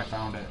remember how I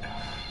found it.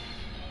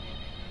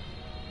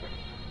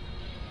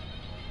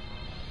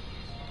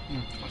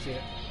 I see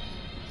it.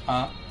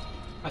 Huh?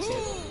 I see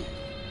it.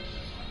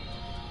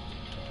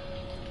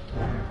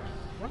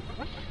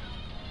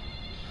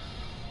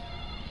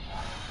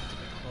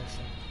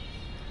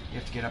 You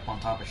have to get up on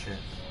top of shit.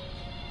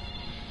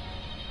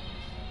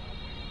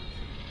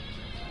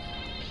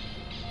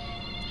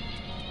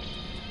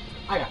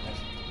 I got this.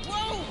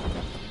 Whoa!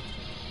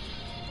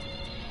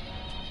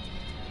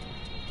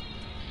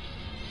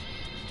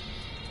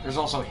 There's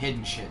also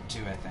hidden shit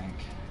too, I think.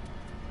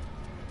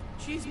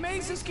 Jeez,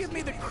 mazes give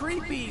me the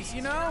creepies,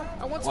 you know?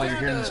 I once While you're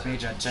found hearing a this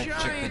mage, check the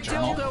giant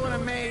journal. dildo in a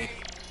maze.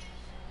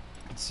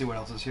 Let's see what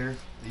else is here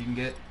that you can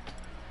get.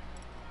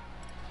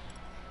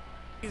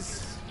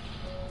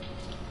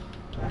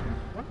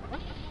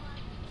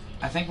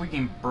 I think we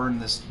can burn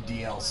this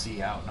DLC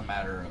out in a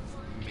matter of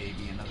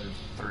maybe another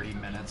 30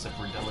 minutes if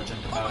we're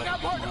diligent about it.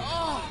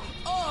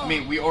 I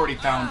mean, we already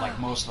found like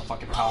most of the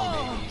fucking power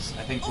babies.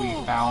 I think we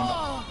found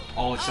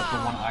all except for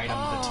one item.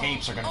 The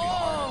tapes are gonna be the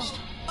hardest.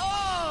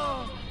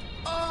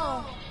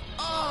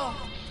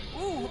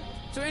 Ooh.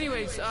 So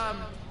anyways, You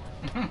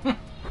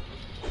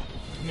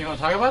want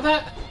to talk about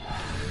that?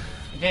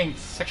 You're getting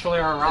sexually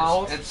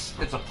aroused?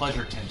 It's a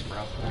pleasure tint,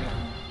 bro.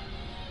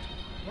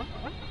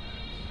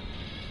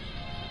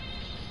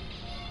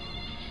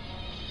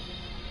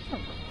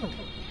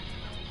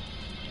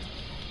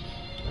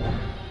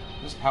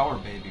 This power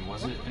baby,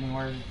 was it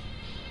anywhere?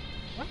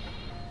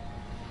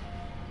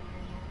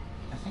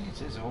 I think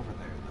it is over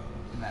there, though,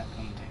 in that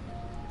painting.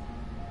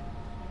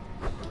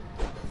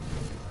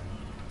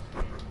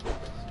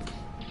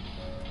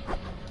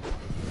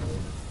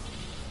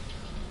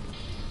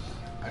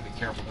 I'd be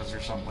careful because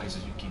there's some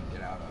places you can't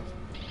get out of.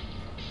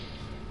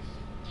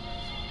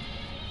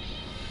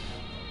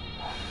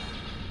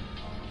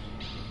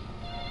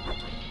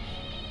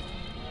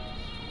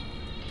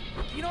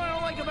 you know what I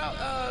don't like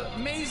about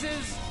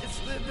mazes?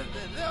 It's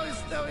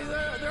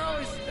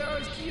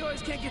you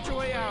always can't get your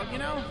way out, you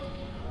know?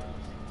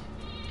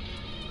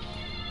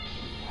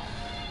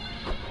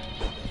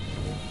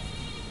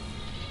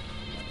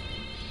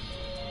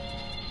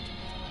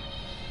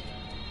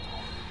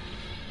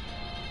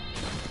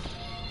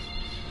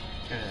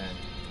 Gotta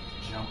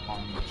jump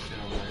on shit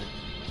over there.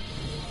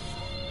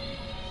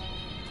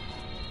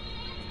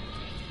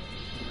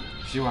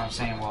 See what I'm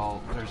saying?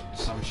 Well, there's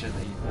some shit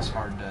that it's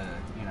hard to,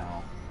 you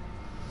know.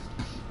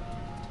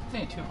 It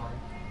ain't too hard.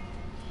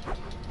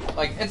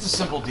 Like, it's a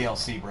simple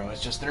DLC, bro.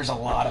 It's just there's a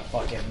lot of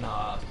fucking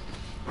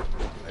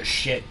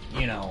shit,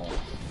 you know.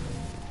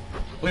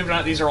 Believe it or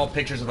not, these are all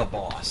pictures of the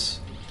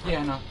boss.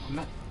 Yeah, no,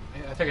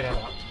 I figured that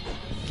out.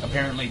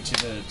 Apparently, to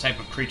the type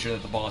of creature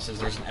that the boss is,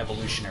 there's an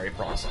evolutionary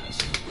process.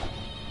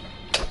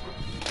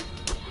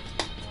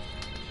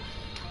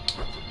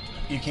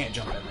 You can't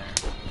jump in there.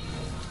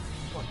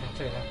 Well, I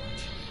figured that much.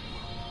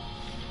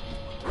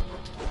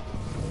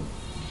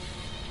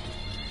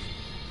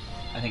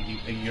 I think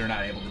you're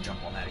not able to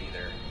jump on that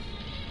either.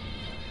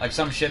 Like,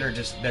 some shit are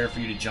just there for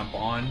you to jump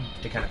on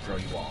to kind of throw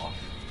you off.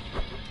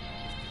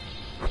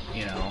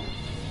 You know?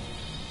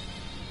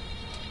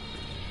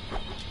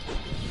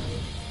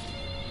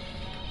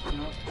 You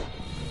know what?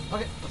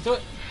 Okay, let's do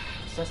it.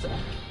 Let's test it.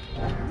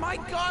 My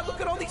God,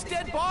 look at all these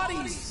dead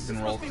bodies! You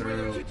can roll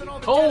through.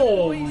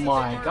 Oh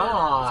my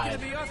God! It's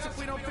gonna be us if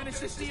we don't finish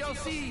this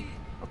DLC.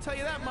 I'll tell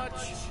you that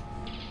much.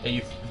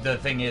 And the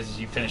thing is,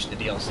 you finish the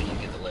DLC, you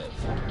get to live.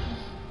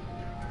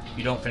 If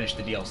you don't finish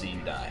the DLC,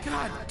 you die.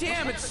 God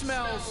damn, it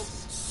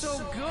smells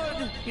so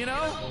good, you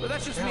know? But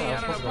that's just me.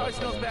 I don't know. It probably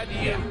smells bad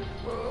to you.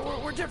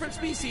 We're different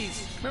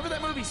species. Remember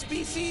that movie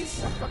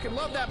Species? Fucking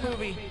love that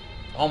movie.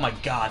 Oh my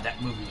God, that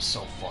movie was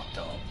so fucked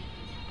up.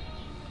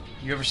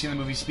 You ever seen the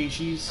movie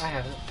Species? I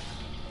haven't.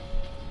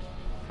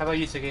 How about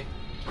you, Suki?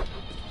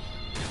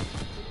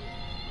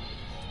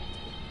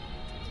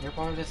 You're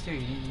part of this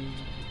too.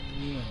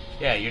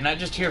 Yeah, you're not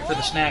just here for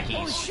the snackies.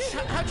 Holy shit,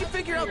 how'd you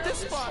figure out this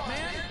spot,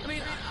 man? I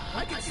mean,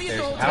 I could see it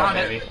the whole There's power,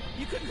 time. baby.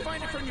 You couldn't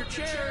find it from your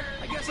chair.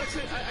 I guess I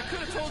could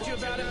have told you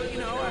about it, but you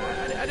know,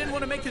 I didn't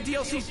want to make the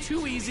DLC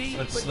too easy.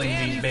 Let's but sling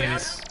damn, these you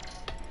babies. found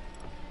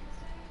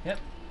Yep.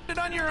 it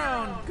on your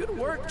own. Good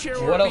work, Chair.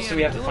 What else do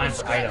we have to find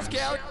for items?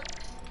 Scout.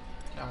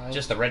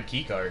 Just the red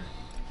key card.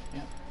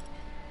 Yeah.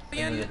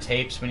 And the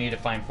tapes, we need to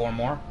find 4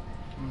 more.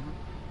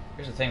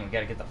 Here's the thing, we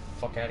gotta get the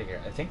fuck out of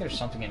here. I think there's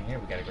something in here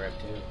we gotta grab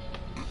too.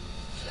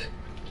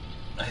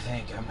 I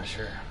think, I'm not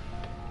sure.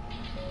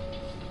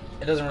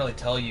 It doesn't really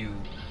tell you,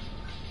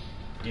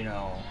 you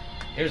know.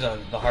 Here's the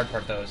hard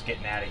part though, is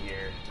getting out of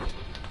here.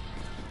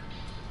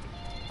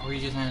 Or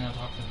you just not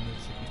talking to me,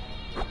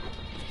 Suki?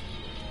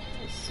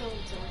 So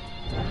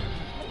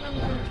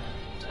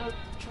I'll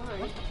try.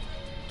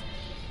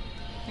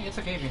 Hey, it's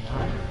okay if you're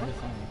not.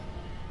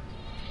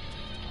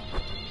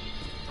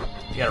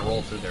 You gotta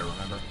roll through there,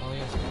 remember? Oh,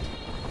 yes.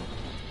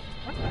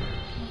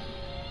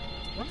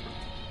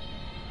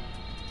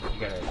 You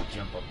gotta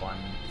jump up on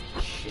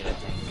shit, I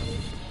think.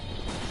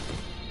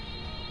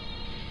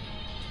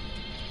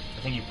 I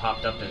think you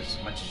popped up as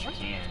much as you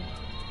can.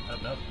 Oh,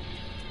 nope.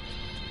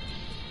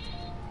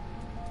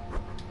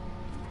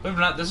 Believe it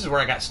or not, this is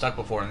where I got stuck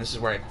before, and this is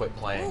where I quit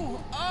playing. Ooh,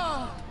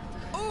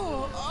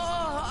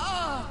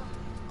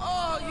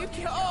 you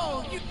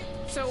can, you.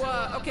 So,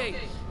 okay.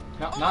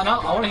 No,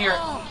 I want to hear it.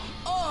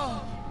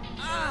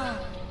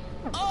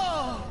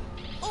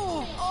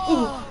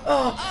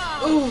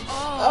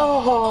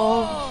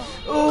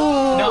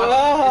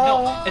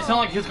 No, it's not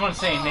like he's going to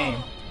say a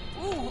name.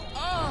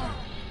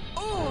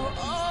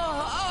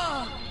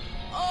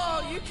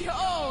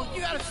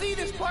 You gotta see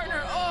this,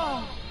 partner.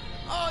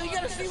 You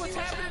gotta see what's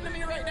happening to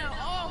me right now.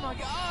 Oh my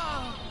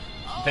god.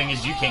 The thing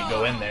is, you can't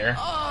go in there.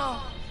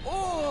 Oh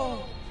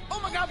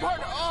my god,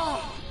 partner.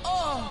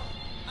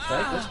 Did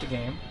I glitch the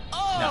game?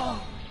 No.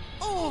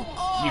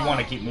 You want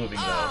to keep moving,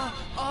 though.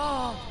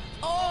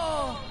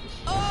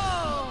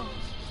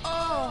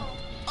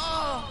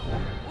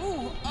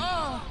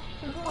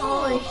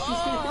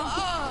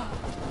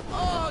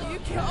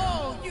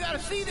 You gotta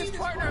see this,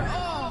 partner.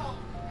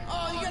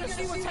 You gotta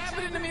see what's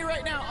happening to me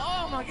right now.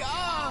 Oh my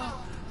god.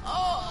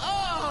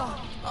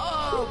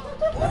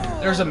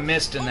 There's a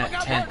mist in that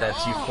tent that's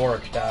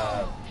euphoric.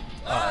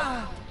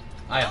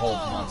 I hold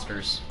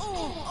monsters.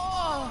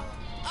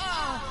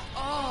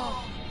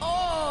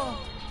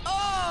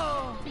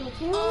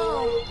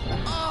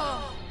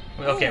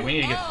 Okay, we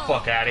need to get the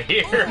fuck out of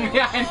here.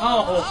 Yeah, I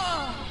know.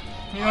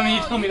 You don't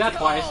need to tell me that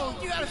twice.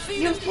 You gotta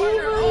see this,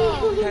 partner.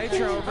 Hey,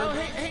 Trover.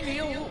 Hey,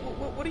 Neil.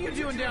 What are you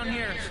doing down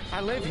here?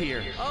 I live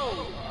here.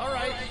 Oh, all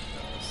right.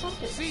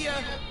 See ya.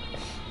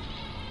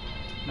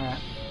 Nah.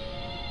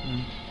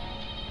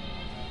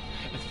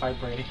 It's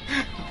vibrating.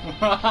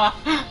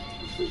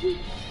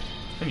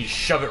 And you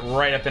shove it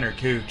right up in her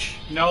cooch.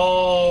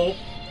 No!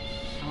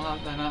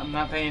 I'm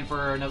not paying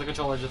for another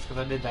controller just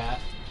because I did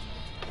that.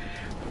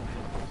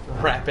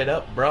 Wrap it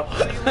up, bro.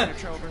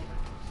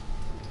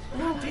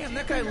 Damn,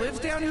 that guy lives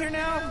down here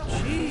now?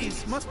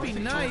 Jeez, must be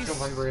nice.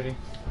 Still vibrating.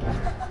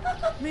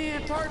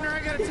 Man, partner, I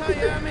gotta tell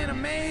you, I'm in a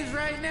maze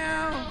right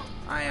now.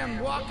 I am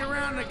walking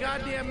around a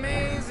goddamn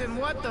maze, and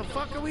what the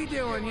fuck are we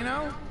doing, you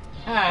know?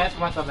 Ah, that's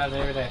myself about it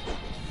every day.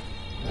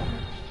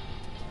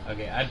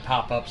 Okay, I'd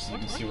pop up so you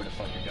can see where the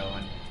fuck you're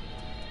going.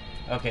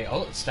 Okay,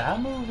 stop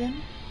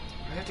moving.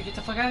 We have to get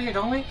the fuck out of here,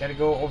 don't we? Gotta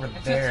go over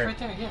That's there. it, right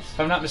there, yes. If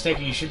I'm not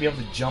mistaken, you should be able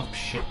to jump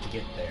shit to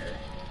get there.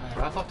 Alright,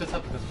 well, I fucked this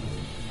up because...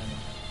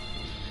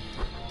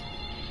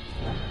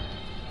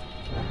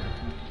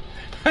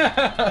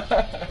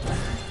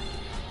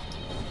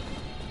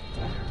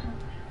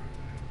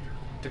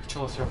 The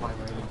controller's still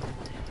vibrating.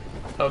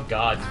 Oh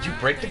god, did you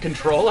break the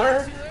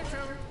controller?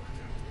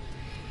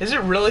 Is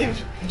it really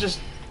just...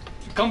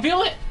 Come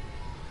feel it!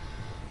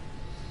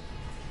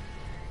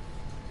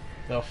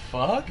 The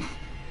fuck?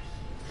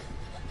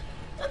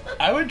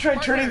 I would try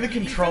turning the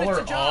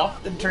controller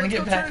off and turning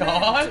it back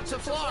on. It's a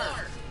floor.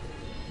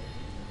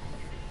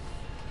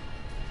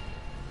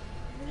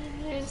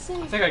 They're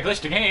saying, I think I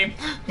glitched the game.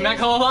 I'm not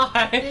gonna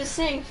lie. they're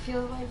saying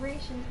feel the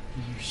vibration.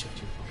 You shut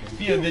your fucking mouth.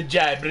 Feel the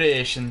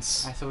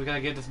gyrations. Alright, so we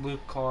gotta get this blue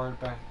card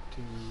back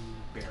to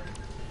Barry.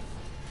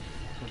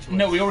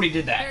 No, we already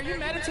did Hey, are that. you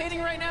meditating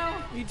right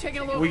now? Are you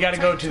taking a little? We gotta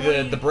go to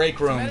the 20 break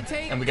room,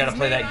 meditate? and we gotta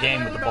play Man, that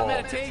game I with the learned about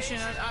ball.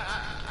 Meditation.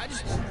 I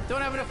just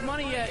don't have enough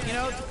money yet, you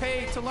know, to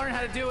pay to learn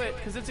how to do it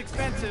because it's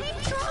expensive.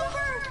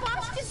 Trover,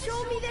 Fox just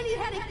told me that he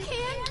had a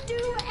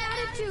can-do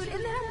attitude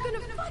and that I'm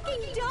gonna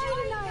fucking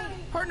die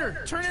tonight.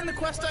 Partner, turn in the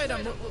quest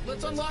item.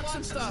 Let's unlock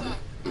some stuff.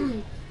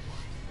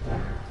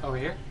 Over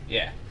here?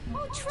 Yeah.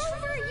 Oh,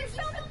 Trover, you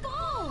found the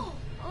ball.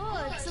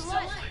 Oh, it's a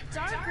lot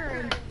darker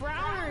and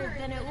browner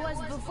than it was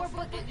before,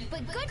 but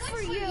good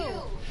for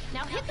you.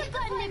 Now hit the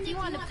button if you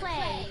want to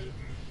play.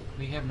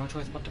 We have no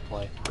choice but to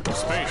play.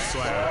 Space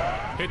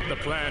Slam. Hit the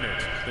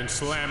planet, then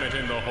slam it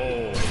in the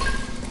hole.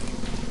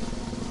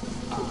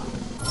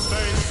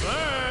 Space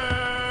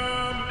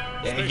Slam!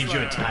 Yeah, it gives you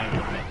a time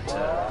limit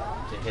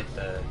to hit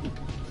the...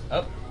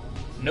 Oh.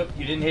 Nope,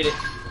 you didn't hit it.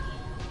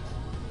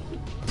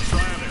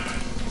 Slam it.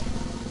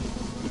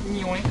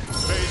 Yoink.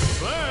 Space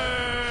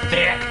Slam!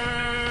 There.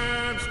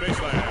 Space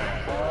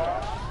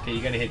Slam! Okay,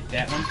 you gotta hit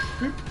that one.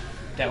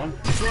 That one.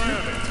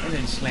 Slam it! And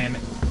then slam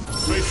it.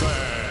 Space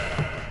Slam!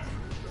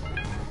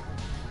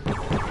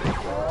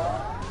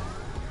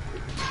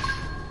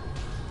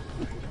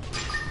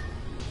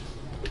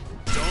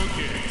 Dunk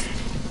it!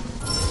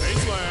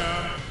 Space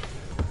Slam!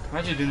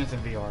 Imagine doing this in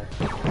VR.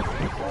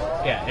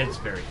 Yeah, it's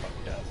very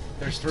fucked up.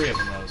 There's 3 of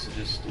them though, so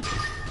just...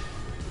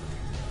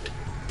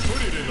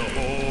 Put it in the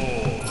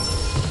hole!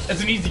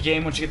 It's an easy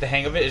game once you get the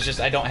hang of it, it's just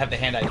I don't have the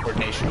hand-eye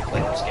coordination to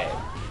play this game.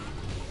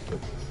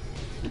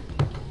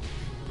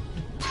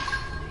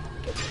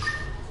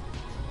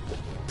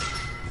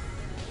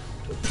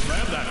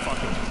 Slam that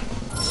fucking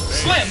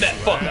that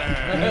fuck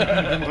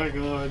up. Oh my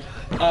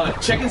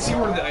god. Check and see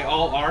where they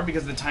all are,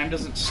 because the time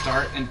doesn't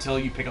start until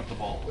you pick up the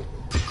ball.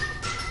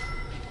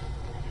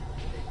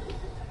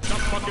 Stop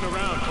fucking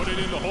around. Put it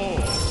in the hole.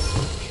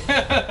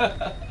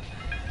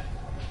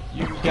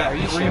 You've got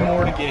three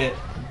more to get.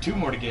 Two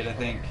more to get, I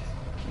think.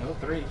 No,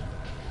 three.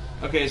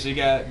 Okay, so you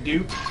got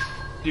dupe,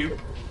 dupe,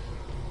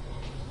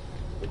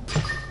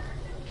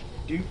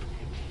 dupe.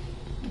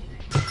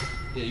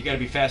 Yeah, you gotta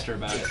be faster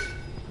about it.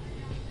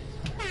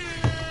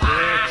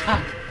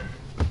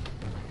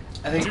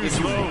 I think Too if you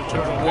slow,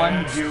 Turtle one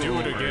Pants. dupe, Do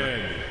it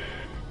again.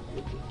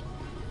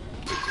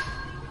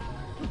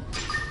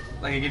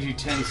 like it gives you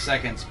 10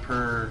 seconds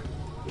per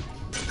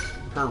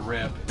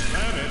rip.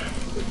 Damn it.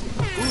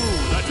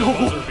 Ooh, that's a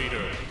buzzer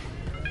beater.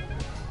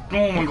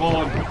 Oh my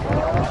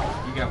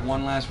god! You got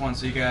one last one,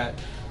 so you got.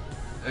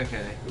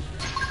 Okay.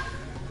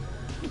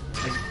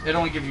 It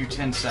only gives you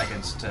 10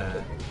 seconds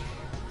to.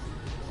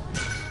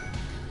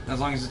 As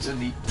long as it's in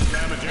the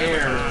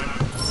air.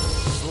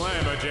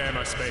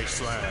 Slam-a-jamma space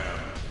slam.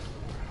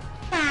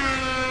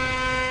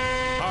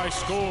 High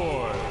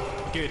score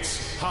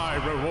gets high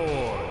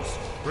rewards.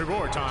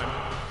 Reward time.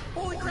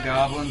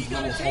 Goblin's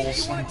little hole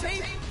slam.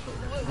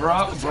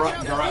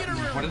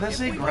 What did I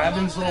say?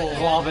 Grabbin's little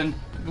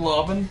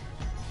globin.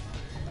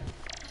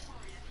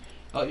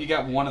 Oh, you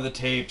got one of the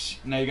tapes.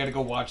 Now you gotta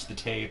go watch the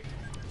tape.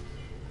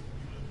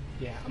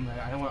 Yeah,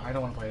 I don't want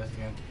to play this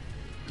again.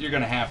 You're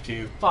gonna have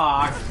to.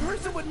 Fuck.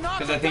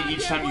 Because I think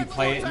each time you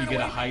play it and you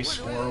get a high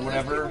score or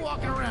whatever,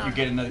 you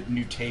get another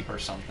new tape or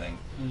something.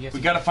 We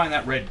gotta find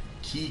that red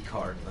key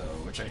card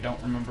though, which I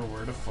don't remember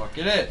where the fuck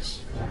it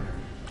is.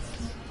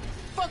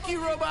 Fuck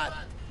you, robot!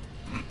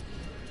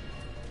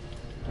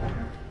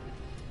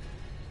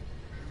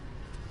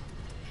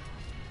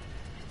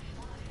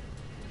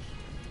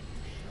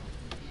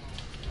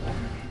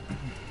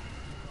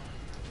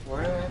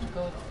 Where do I have to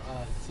go?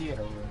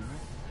 Theater room,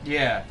 right?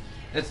 Yeah,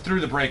 it's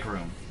through the break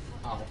room.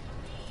 Oh.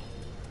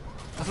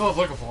 That's what I was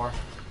looking for.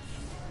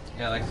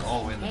 Yeah, like it's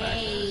all the way in the back.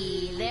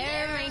 Hey,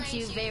 there are my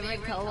two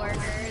favorite coworkers.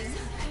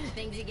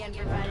 Thanks again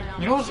for finding out.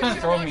 You know what's kind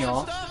of throwing me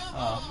off?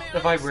 The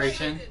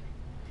vibration.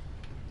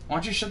 Why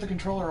don't you shut the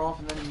controller off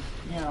and then,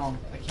 you know...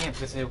 I can't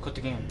because it'll quit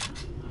the game.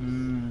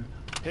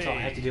 Hey, So I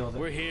have to deal with it.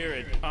 We're here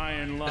at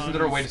Iron Lungs. Isn't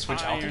there a way to switch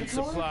out the Iron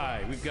controller?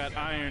 Supply. We've got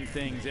iron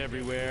things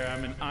everywhere.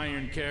 I'm an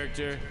iron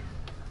character.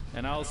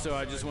 And also,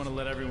 I just want to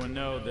let everyone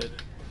know that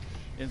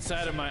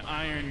inside of my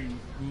iron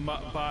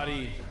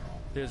body,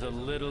 there's a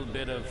little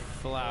bit of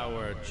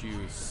flower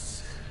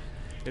juice.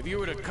 If you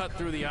were to cut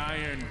through the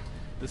iron,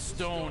 the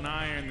stone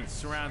iron that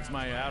surrounds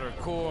my outer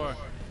core,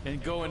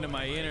 and go into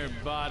my inner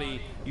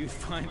body, you'd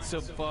find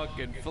some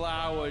fucking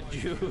flower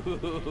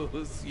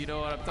juice. You know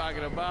what I'm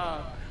talking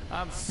about?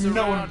 I'm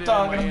surrounded in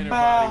my inner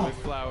body with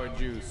flower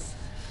juice.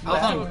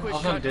 I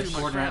was on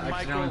Discord and I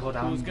accidentally go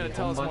down who's going to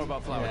tell us more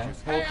about flower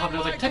juice. Well, probably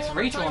like text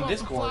Rachel on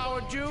Discord.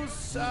 Flower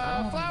juice.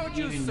 I don't Flower juice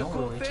even is a know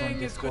cool Rachel on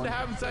thing. It's good Discord. to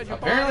have inside your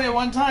Apparently at body.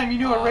 one time you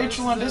knew a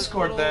Rachel on This is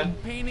Discord little then.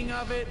 painting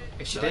of it.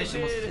 If she did, she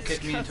must have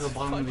kicked me into the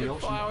bottom of the ocean.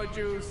 Flower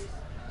juice.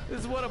 This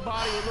is what a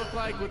body would look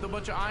like with a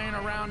bunch of iron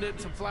around it,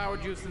 some flower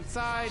juice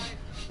inside.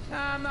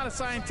 I'm not a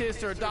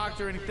scientist or a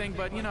doctor or anything,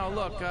 but you know,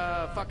 look,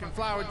 fucking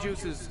flower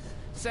juice is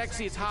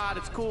sexy, it's hot,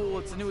 it's cool,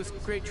 it's the newest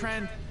great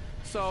trend.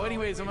 So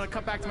anyways, I'm gonna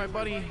cut back to my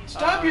buddy.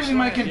 Stop using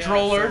my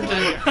controller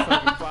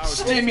to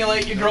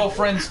stimulate your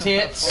girlfriend's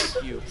tits.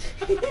 Fuck you.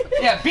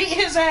 Yeah, beat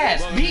his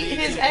ass! Beat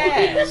his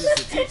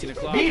ass! Beat him!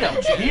 Beat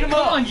him Come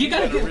up! on, you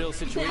gotta Got a get. real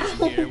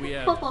situation here. We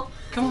have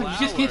Come on, you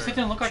just can't sit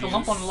there and look like a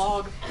lump on a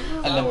log.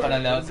 A lump on a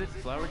What log. is it?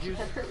 Flower juice?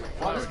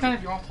 Well, it's kind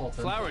of your own fault.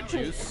 then. Flower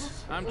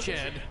juice. I'm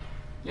Ched.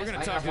 We're Yes, gonna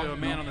I talk have to one. a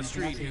man on the No,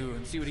 street nothing.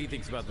 and see what he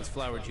thinks about this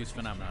flower juice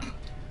phenomenon.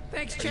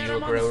 Thanks, Are Chad. you a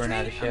I'm on the grower,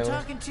 not a street. I'm shower?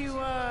 talking to,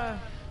 Well,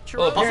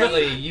 Trover.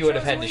 apparently you would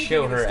have had to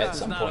show her at It's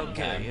some not point in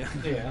okay.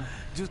 time. Yeah.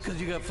 Just because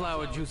you got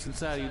flower juice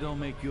inside you don't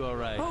make you all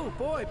right. Oh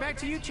boy, back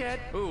to you, Chad.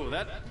 Ooh,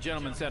 that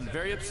gentleman sounded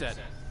very upset.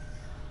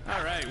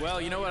 All right,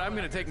 well, you know what? I'm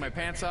going to take my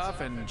pants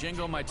off and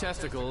jingle my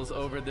testicles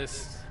over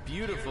this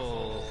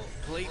beautiful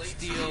plate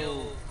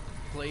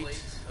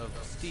of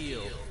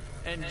steel.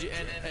 And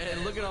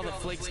look at all the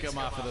flakes come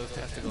off of those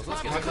testicles.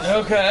 Let's get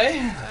Okay.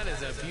 That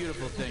is a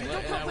beautiful thing.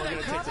 Now we're going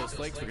to take those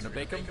flakes, we're going to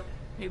bake them.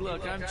 Hey,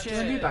 look, I'm do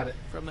Chad about it?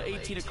 from the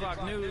 18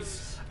 o'clock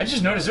news. I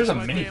just noticed there's a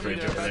My mini family, fridge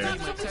they're over about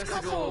to there. eat my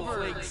testicle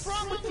flakes. What's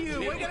wrong with you?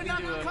 Maybe Why you gotta we knock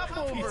can the do cup a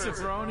over? pizza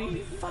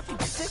brony. Fucking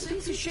sick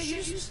piece of shit. You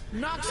just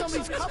knock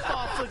somebody's cup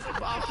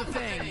off the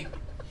thing.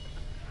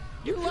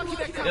 You lucky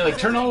that cup. Yeah, like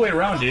turn all the way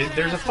around, dude.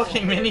 There's a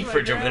fucking mini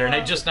fridge over there, and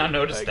I just now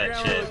noticed that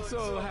Grandma shit. looks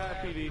so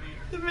happy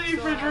to The mini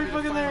fridge right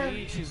fucking there.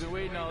 She's been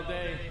waiting all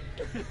day.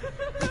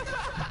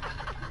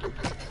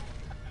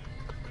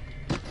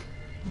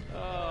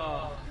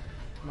 Oh,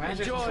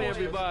 enjoy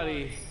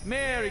everybody.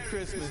 Merry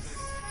Christmas.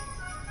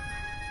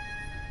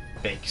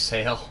 Bake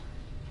sale.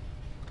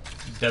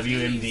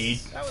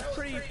 WMD. That was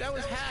pretty. That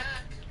was hack.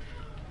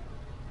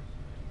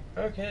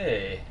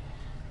 Okay.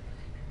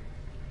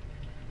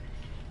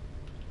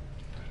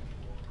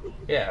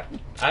 Yeah,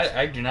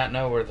 I do not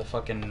know where the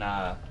fucking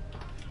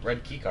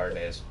red key card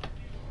is.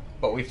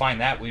 But we find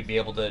that we'd be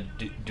able to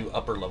do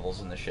upper levels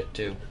in the shit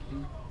too.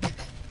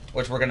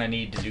 Which we're gonna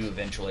need to do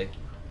eventually.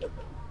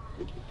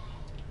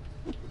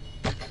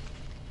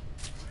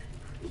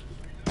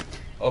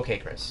 Okay,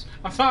 Chris.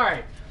 I'm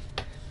sorry.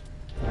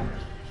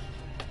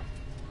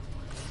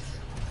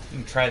 You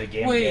can try the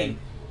game Wait. again.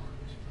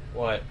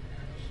 What?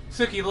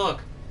 Suki, look.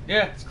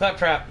 Yeah, it's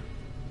Claptrap.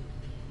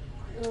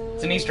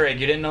 It's an Easter egg.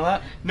 You didn't know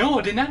that? No,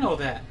 I did not know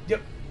that.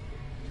 Yep.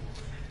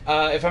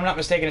 If I'm not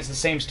mistaken, it's the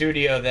same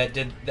studio that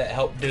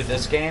helped do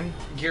this game.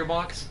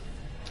 Gearbox?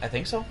 I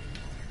think so.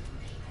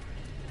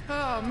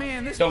 Oh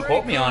man, this Don't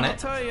quote me on I'll it,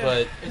 tell ya,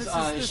 but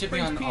this should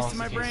be on peace to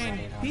my brain.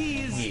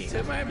 Peace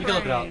to my brain. You can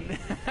look it up.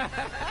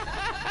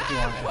 If you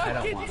want to, I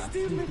don't want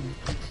to.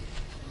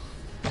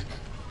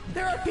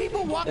 There are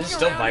people walking Is it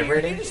still around here,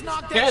 vibrating? and they just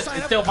knocked that Yes, sign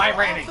it's up, still fell off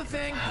vibrating. the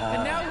thing,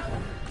 and now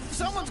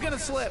someone's gonna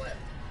slip.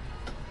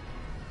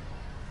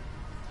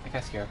 I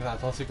got scared because I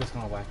thought Suki was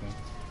gonna whack me.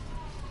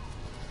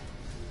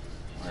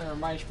 Where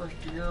am I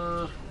supposed to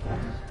go?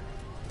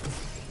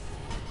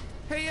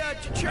 Hey,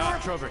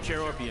 Trover,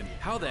 Cheropian,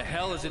 how the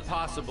hell is it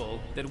possible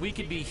that we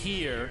could be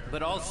here,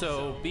 but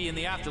also be in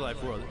the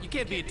afterlife world? You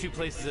can't be in two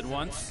places at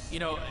once. You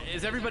know,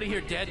 is everybody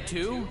here dead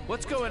too?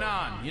 What's going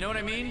on? You know what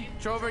I mean?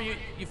 Trover, you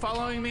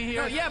following me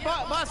here? No, yeah,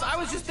 boss, I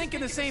was just thinking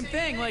the same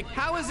thing. Like,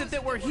 how is it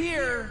that we're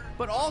here,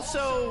 but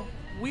also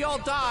we all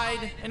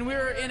died, and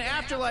we're in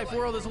afterlife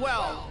world as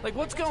well? Like,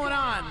 what's going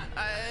on?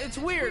 It's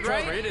weird,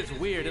 right? Trover, it is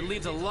weird. It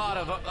leaves a lot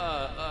of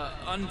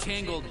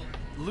untangled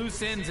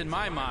loose ends in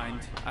my mind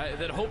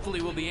that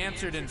hopefully will be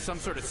answered in some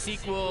sort of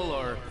sequel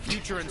or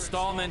future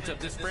installment of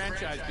this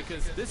franchise,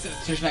 because this is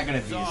There's not going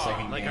to be a bizarre.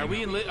 second Like, game.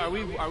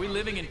 are we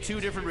living in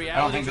two different I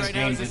don't realities think this right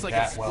now? game Is this did like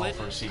that a well split?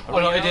 for a sequel. Oh,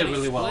 no, it did reality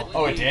really well. split?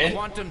 Oh, it Did we did?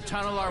 quantum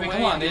tunnel our I mean, way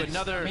come on, into it's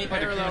another made by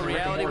the parallel creators of Rick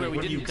and reality Morty. where we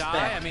What do you didn't die?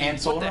 expect? I mean, And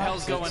what Solar the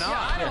hell's Opposites. going on?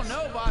 I don't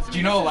know, boss. Do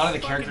you know a lot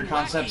of the character Fucking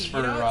concepts wacky, for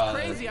you know, it's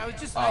crazy.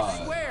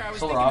 I swear, I was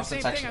Solar thinking the Opposites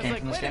same thing. actually I came was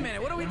from like, this wait a game?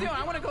 minute, what are we doing?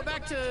 I want to go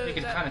back to You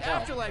can that kinda tell.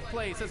 afterlife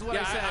place. Is what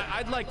I said.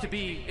 I'd like to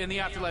be in the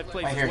afterlife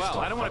place My as hair's well.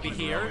 still I don't want to be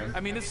fucking here. growing. I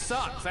mean, this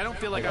sucks. I don't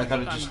feel like Like, I thought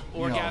I'm it just, you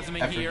know, orgasming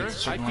after it here. gets a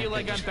certain I feel length,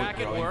 like it I'm just back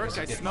quit at growing work. because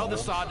I it gets smell the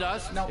old.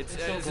 sawdust. No, This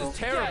it's still is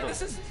terrible. Yeah,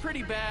 this is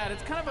pretty bad.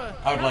 It's kind of a.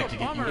 I would kind like of to a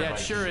get bummer. you Yeah, it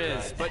sure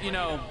is. But you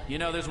know,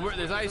 there's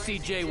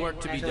ICJ work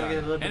to be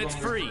done, and it's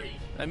free.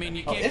 I mean,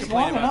 you can't it's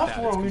complain long about enough that.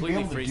 where It's we'd be completely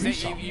able to free. do Say,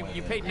 something you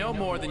with paid no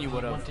more than you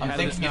would have I'm had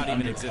this thinking not an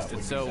even undercut existed.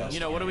 would be So,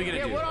 best. what are we gonna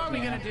Yeah, do? what are we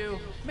gonna do?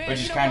 Man, Which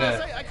you is know, kinda,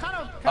 boss, I kind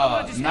of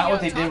want to just not hang what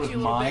out they and did talk with to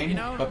you a little bit, mine, you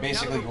know? but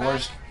basically Now that we're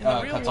yours back in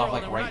the real cuts off world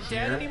like and we're right not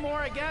dead here, anymore,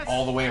 I guess.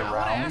 all the way I want to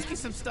around, ask you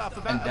some stuff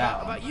and about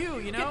down. you.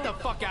 You know? Get the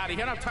fuck out of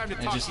here! I don't have time to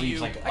It talk just to leaves, you.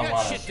 like, I a got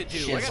lot shit of to do.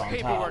 I shiz got on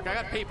paperwork. top.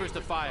 I got papers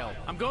to file.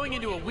 I'm going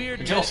into a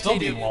weird It'll still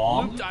be meditative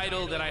long. looped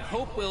idol that I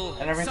hope will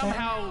And everything.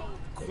 somehow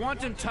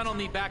quantum tunnel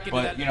me back into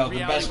But, that you know, the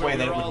reality best way where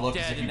that we're it would all look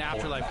is dead if in you the pull it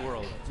afterlife back.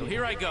 world. So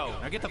here I go.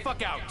 Now get the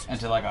fuck out.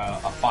 into like a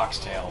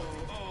foxtail.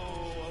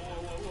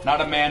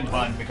 Not a man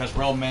bun, because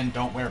real men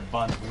don't wear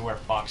buns, we wear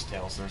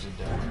foxtails. There's a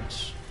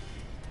difference.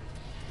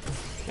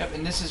 Yep,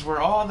 and this is where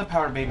all the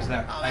power babies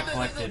that I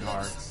collected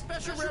are.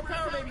 Special rare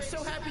power baby.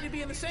 So happy to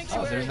be in the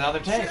sanctuary. Oh, there's the other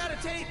tape. Shit out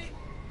of tape.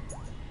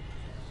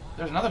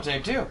 There's another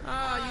tape too. You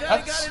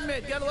gotta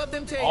admit, gotta love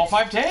them tapes. All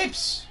 5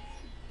 tapes.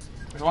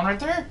 There's one right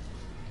there.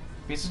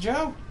 Piece of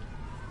Joe.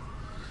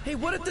 Hey,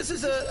 what if this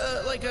is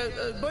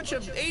a bunch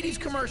of 80s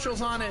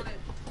commercials on it?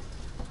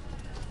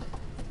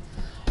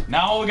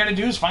 Now all we gotta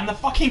do is find the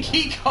fucking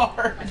key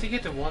card. I think you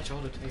have to watch all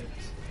the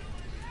tapes.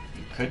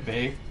 Could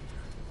be.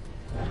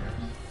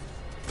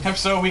 If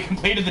so, we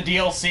completed the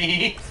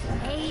DLC.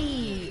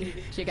 Hey!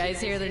 Did you guys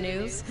hear the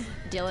news?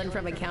 Dylan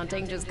from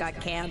accounting just got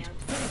canned.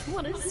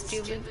 What a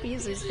stupid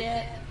piece of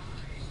shit.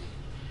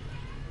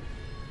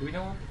 Do we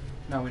know him?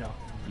 No, we don't.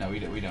 No, we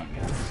don't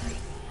yet.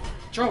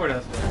 Trover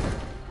does.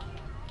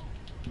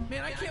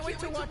 Man, I can't wait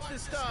to watch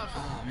this stuff. Oh,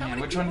 How man,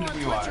 many which one people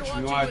did we on Twitch watch?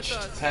 are We watching with watched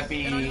us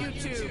Peppy. and on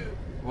YouTube?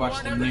 We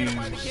watched the We're never gonna news.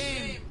 find the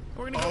game.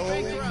 We're gonna go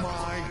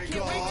bankrupt.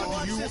 Can't wait to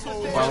watch this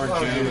with this. While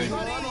we're doing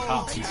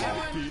top people.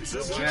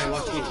 Yeah,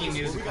 watch 18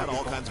 News. We've got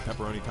all kinds of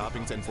pepperoni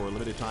toppings, and for a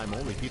limited time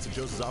only, Pizza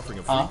Joe's is offering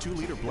a free Huh?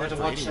 2-liter blood to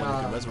for watch, anyone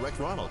who can resurrect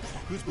Ronald.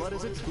 Whose blood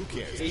is it? Who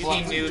cares?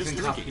 18 News Just and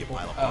drink top it, you people.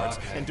 pile of parts.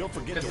 okay. And don't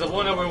forget Because to the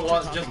one that we're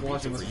just just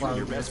watching was for you and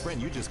your Flower best Moon.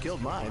 friend. You just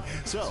killed mine.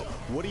 So,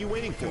 what are you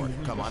waiting for?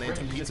 Come on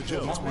into Pizza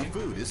Joe's where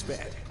food is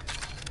fed.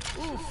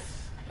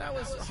 Oof, that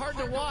was hard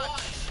to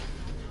watch.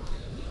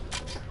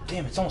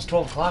 Damn, it's almost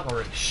 12 o'clock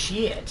already.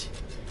 Shit.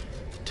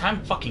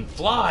 Time fucking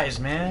flies,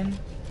 man.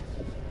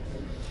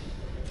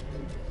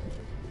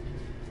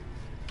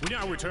 We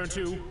now return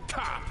to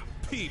Top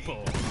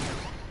People.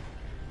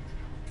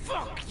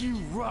 Fuck you,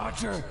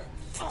 Roger!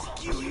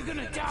 Fuck you, you're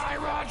gonna die,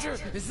 Roger!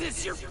 Is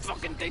this your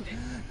fucking thing?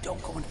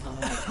 Don't go into the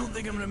light. I don't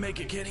think I'm gonna make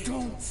it, Kenny.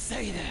 Don't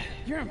say that.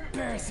 You're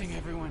embarrassing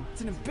everyone.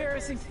 It's an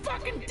embarrassing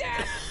fucking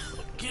death!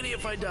 Kenny,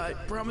 if I die,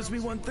 promise me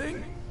one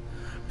thing.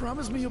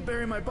 Promise me you'll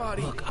bury my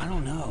body. Look, I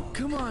don't know.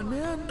 Come on,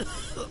 man.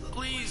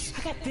 Please.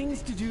 I got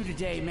things to do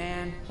today,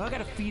 man. I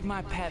gotta feed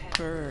my pet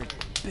bird,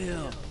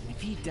 Bill.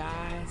 If he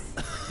dies,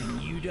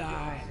 and you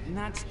die, and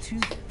that's 2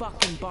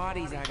 fucking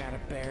bodies I gotta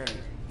bury.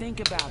 Think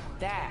about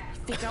that.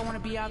 You think I want to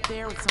be out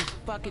there with some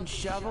fucking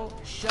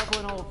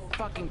shoveling old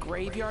fucking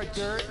graveyard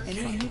dirt? And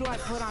then who do I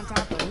put on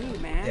top of who,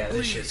 man? Yeah,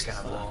 this shit's kind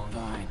of long.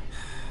 Fine.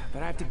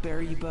 But I have to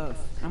bury you both.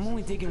 I'm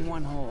only digging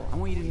 1 hole. I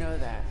want you to know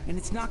that. And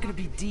it's not gonna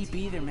be deep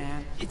either,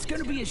 man. It's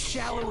gonna be as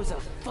shallow as a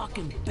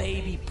fucking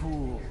baby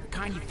pool. The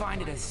kind you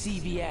find at a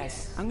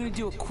CVS. I'm gonna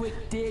do a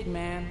quick dig,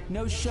 man.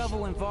 No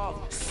shovel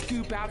involved.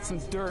 Scoop out some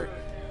dirt.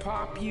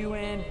 Pop you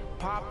in,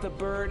 pop the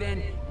bird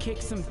in,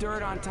 kick some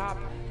dirt on top,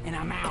 and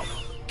I'm out.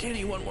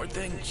 Kenny, one more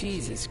thing.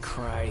 Jesus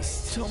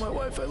Christ. Tell my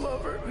wife I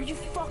love her. Are you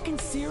fucking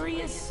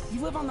serious?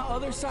 You live on the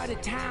other side of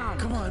town.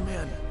 Come on,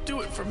 man. Do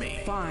it for me.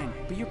 Fine,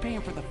 but you're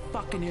paying for the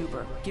fucking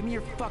Uber. Give me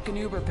your fucking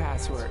Uber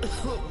password.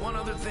 One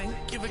other thing.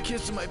 Give a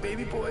kiss to my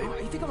baby boy.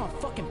 You think I'm a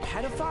fucking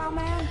pedophile,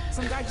 man?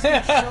 Some guy just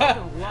gonna show up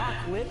and lock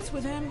lips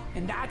with him?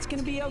 And that's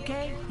gonna be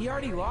okay? He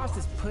already lost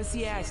his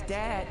pussy-ass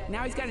dad.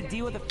 Now he's gotta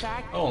deal with the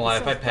fact... Oh, well,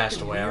 if I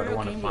passed away, I would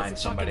want to find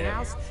somebody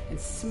and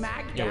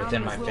smack down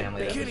within my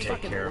family that would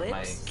take care of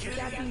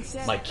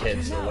my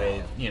kids the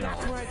way, you know...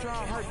 That's where I draw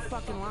a hard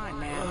fucking line,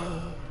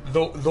 man.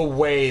 The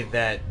way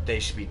that they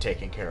should be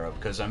taken care of,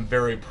 because I'm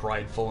very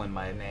prideful in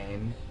my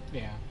name.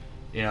 Yeah.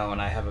 You know,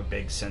 and I have a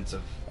big sense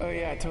of... Oh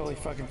yeah, I totally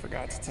fucking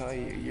forgot to tell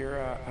you.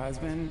 Your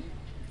husband,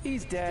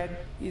 he's dead.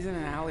 He's in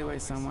an alleyway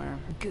somewhere.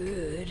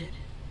 Good.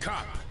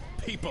 Cop.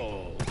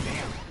 People.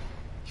 Damn.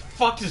 He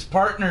fucked his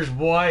partner's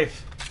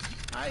wife.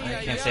 I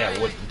can't say I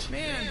wouldn't.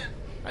 Man,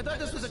 I thought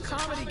this was a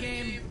comedy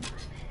game.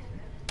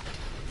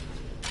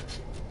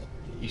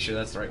 You sure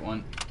that's the right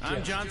one?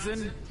 I'm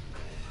Johnson.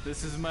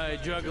 This is my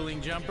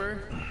juggling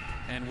jumper,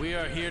 and we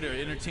are here to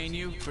entertain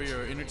you for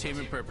your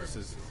entertainment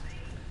purposes.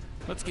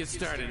 Let's get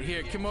started.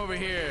 Here, come over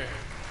here.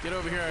 Get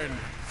over here and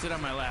sit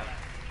on my lap.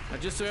 Now,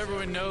 just so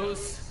everyone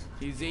knows,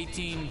 he's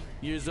 18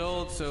 years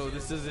old, so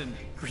this isn't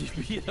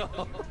creepy at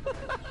all.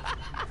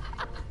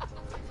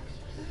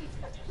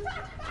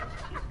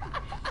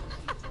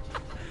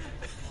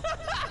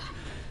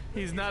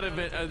 He's not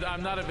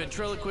I'm not a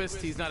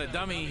ventriloquist. He's not a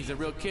dummy. He's a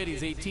real kid.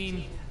 He's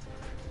 18.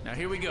 Now,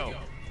 here we go.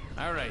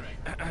 All right.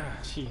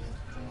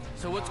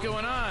 So what's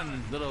going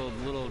on, little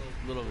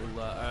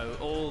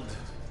old,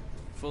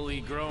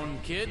 fully grown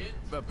kid,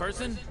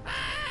 person?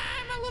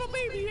 I'm a little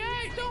baby.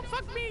 Hey, don't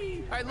fuck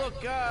me. All right,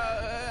 look,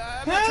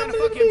 I'm not trying to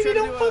fuck you. I'm trying to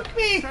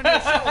do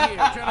a show here.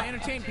 I'm trying to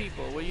entertain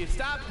people. Will you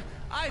stop?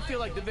 I feel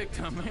like the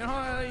victim. You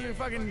know, you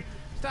fucking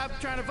stop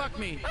trying to fuck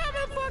me. I'm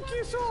gonna fuck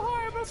you so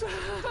hard. I'm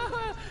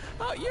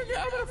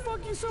gonna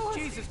fuck you so hard.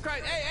 Jesus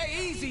Christ.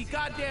 Hey, easy.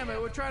 God damn it.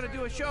 We're trying to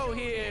do a show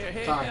here.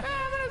 Hey. I'm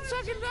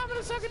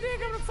gonna suck a dick.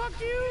 I'm gonna fuck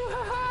you.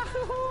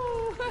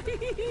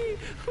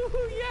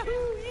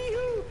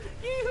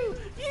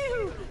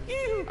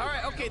 Yee-hoo. All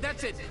right, okay,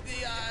 that's it.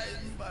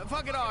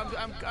 Fuck it all.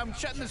 I'm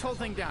shutting this whole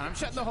thing down. I'm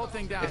shutting the whole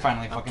thing down. They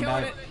finally fucking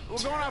died. It. We're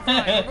going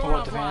offline. We're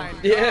going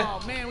offline. Yeah.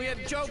 Oh, man, we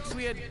had jokes.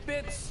 We had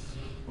bits.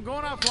 We're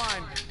going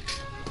offline.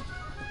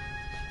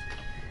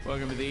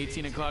 Welcome to the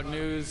 18 o'clock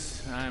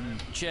news. I'm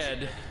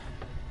Ched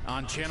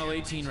on channel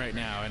 18 right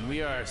now, and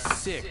we are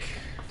sick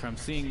from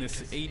seeing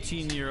this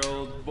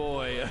 18-year-old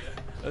boy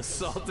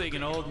assaulting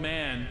an old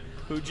man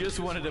who just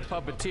wanted to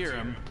puppeteer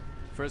him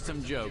for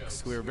some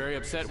jokes. We were very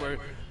upset. We're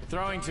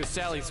throwing to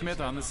Sally Smith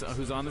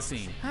who's on the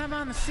scene. I'm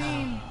on the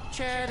scene,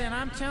 Ched, and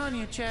I'm telling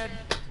you, Ched,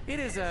 it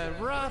is a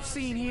rough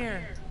scene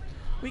here.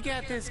 We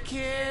got this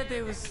kid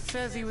that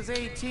says he was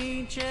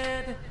 18,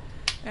 Ched,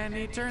 and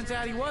it turns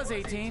out he was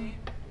 18.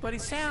 But he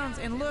sounds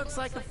and looks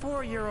like a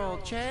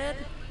 4-year-old, Ched.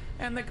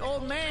 And the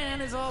old man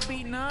is all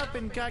beaten up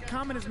and got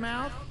cum in his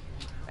mouth.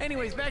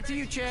 Anyways, back to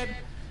you, Ched.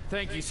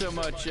 Thank you so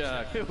much.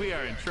 We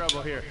are in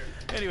trouble here.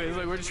 Anyways,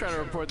 look, we're just trying to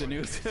report the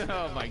news.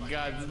 Oh my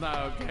God, it's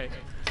not okay.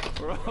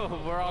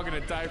 We're all gonna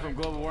die from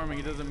global warming.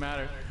 It doesn't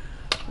matter.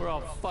 We're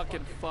all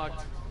fucking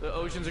fucked. The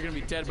oceans are gonna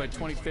be dead by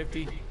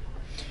 2050.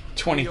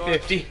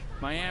 2050? York,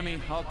 Miami,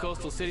 all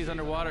coastal cities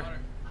underwater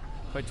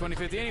by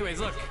 2050. Anyways,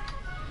 look.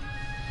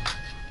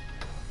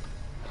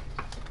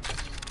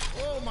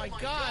 Oh my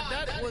God,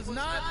 that was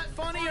not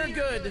funny or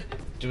good.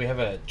 Do we have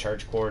a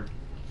charge cord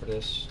for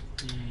this?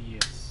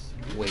 Yes.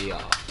 Way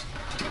off.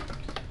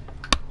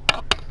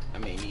 I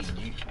may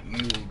need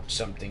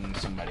somebody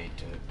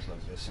to plug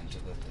this into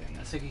the thing.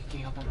 So can you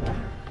help him?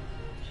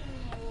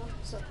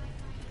 What's up?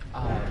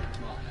 Well, never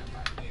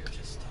mind. You're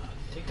just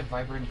take the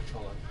vibrating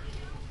controller.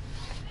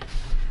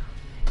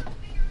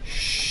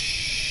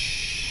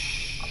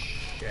 Shh.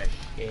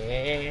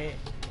 Okay.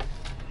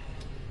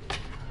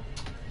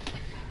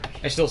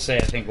 I still say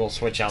I think we'll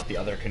switch out the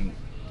other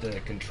the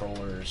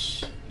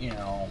controllers. You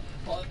know.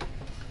 Well,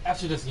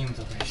 after this game's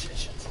over, it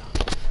shuts down.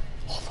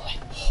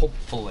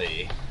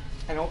 Hopefully.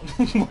 I don't.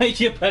 Why'd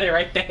you put it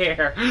right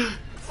there?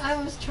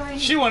 I was trying.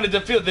 She wanted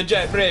to feel the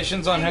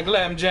gyrations on her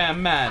glam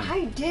jam man.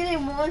 I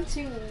didn't want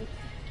to.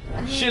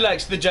 She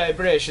likes the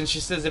gyrations.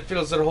 She says it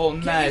fills her hole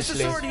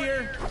nicely. Use the sword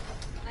here.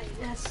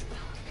 Yes.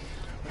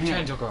 I'm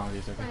trying to joke around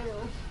with you, okay? I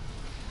know.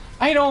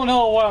 I don't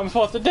know what I'm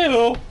supposed to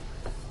do.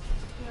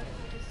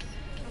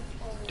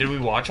 Did we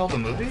watch all the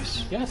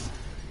movies? Yes.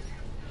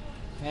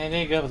 And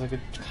there you go. It was a good.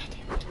 God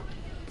damn it.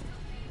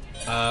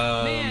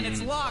 Man,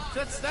 it's locked.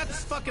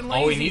 That's fucking lazy.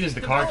 All we need is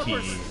the car key.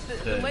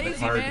 The lazy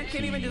card man key.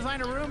 can't even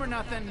design a room or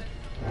nothing.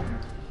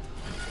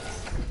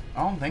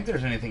 I don't think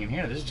there's anything in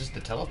here. This is just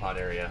the telepod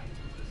area.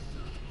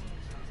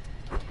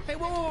 Hey,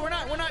 whoa, we're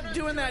not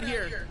doing that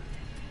here.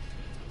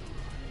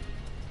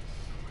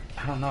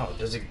 I don't know.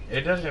 Does it?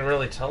 It doesn't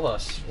really tell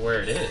us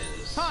where it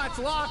is. Huh? It's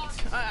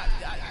locked.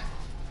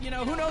 You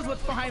know, who knows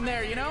what's behind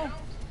there? You know.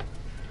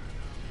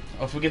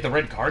 Oh, if we get the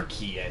red card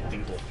key, I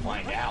think we'll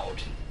find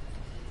out.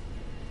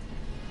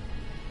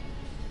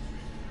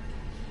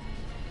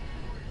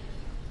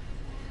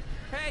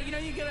 Hey, you know,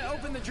 you gotta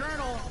open the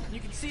journal. You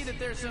can see that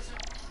there's some.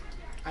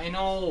 I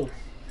know.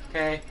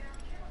 Okay.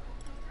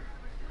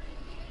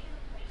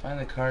 Find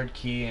the card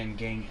key and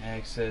gain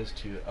access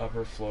to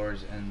upper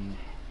floors and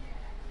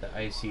the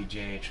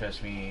ICJ.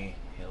 Trust me,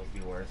 it'll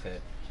be worth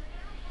it.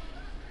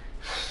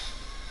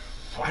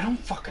 I don't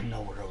fucking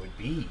know where it would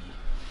be.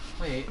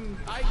 Wait,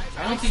 I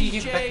don't think you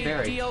gave it back to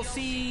Barry.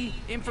 DLC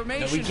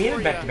information. No, we gave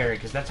it back to Barry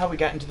because that's how we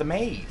got into the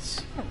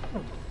maze.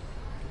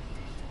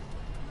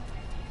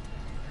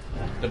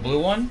 The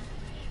blue one?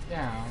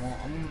 Yeah, well,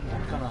 I'm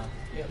gonna.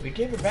 Yeah, we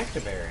gave it back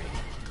to Barry.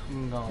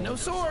 No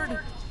sword.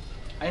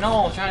 I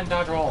know. I'm trying to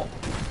dodge roll.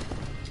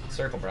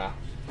 Circle, brah.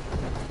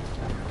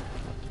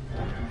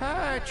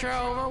 Hi,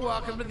 Trover.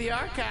 Welcome to the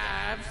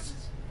archives.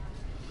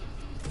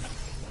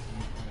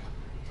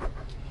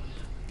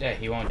 Yeah,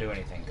 he won't do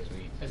anything because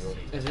we.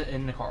 Is it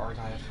in the car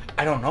archive?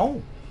 I don't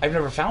know. I've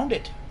never found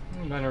it.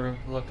 I never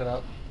looked it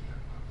up.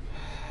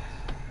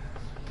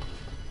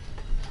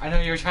 I know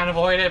you were trying to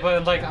avoid it,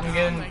 but like I'm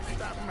getting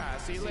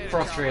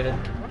frustrated.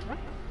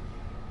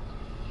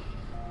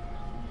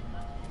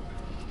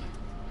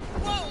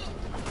 Whoa!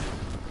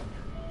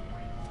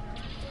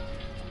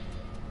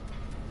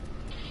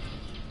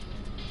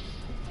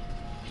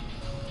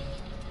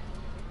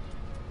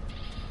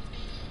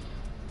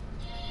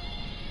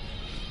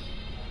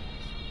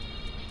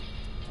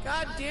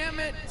 God damn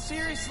it!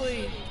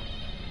 Seriously.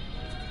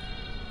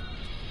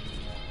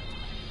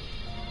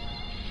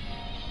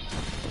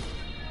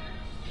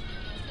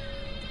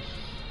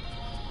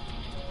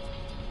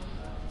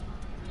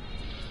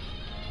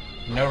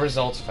 No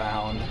results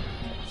found.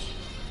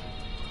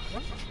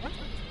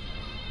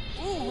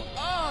 Ooh,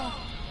 I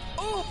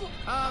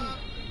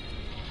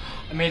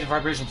made the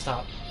vibration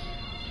stop.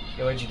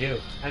 Yeah, what'd you do?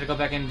 I had to go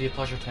back into the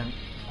pleasure tent.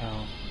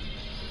 Oh.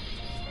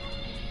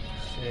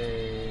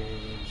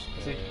 Saves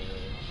the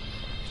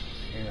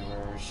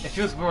universe. It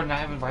feels weird not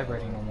having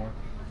vibrating no more.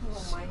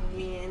 Oh my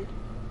man.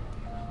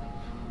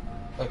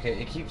 Okay,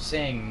 it keeps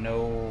saying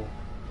no.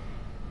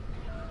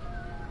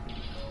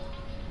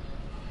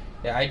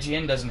 Yeah,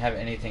 IGN doesn't have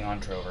anything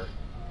on Trover.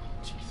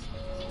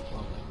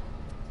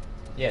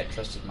 Yeah, it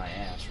trusted my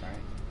ass,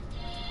 right?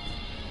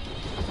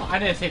 Well, I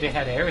didn't think they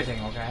had everything,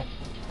 okay?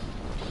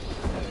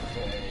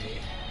 Okay.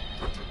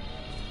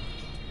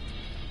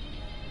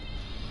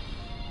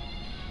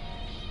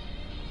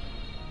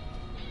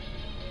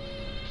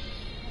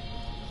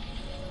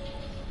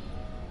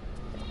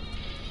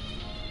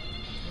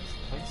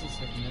 Places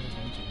I've never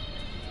been to.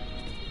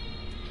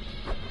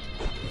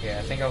 Okay,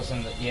 I think I was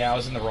in the. Yeah, I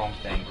was in the wrong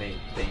thing. They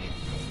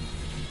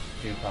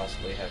do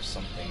possibly have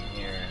something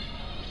here.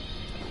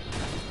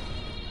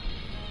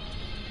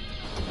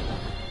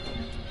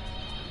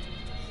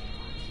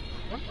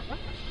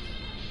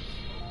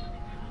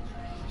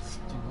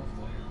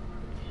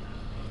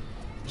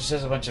 Just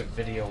has a bunch of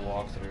video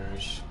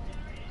walkthroughs.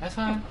 That's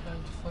fine.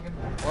 Fucking...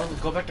 Or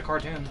let's go back to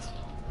cartoons.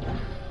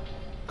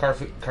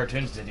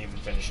 Cartoons didn't even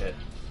finish it.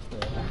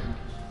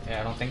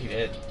 Yeah, I don't think he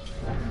did.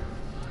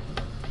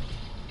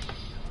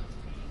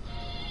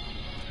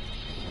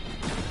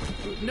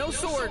 no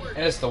sword.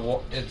 And it's the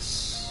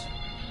it's.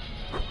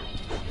 I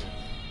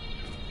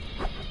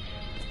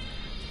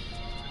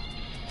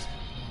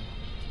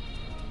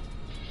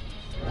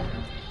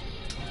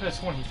could have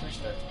sworn he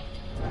finished it.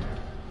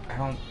 I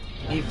don't.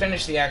 He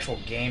finished the actual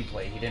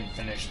gameplay. He didn't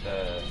finish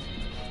the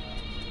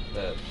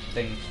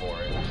thing for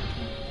it.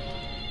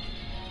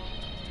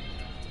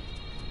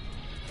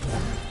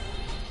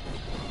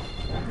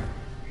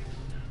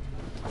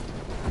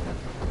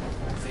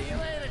 See you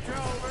later,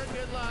 Trover.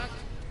 Good luck.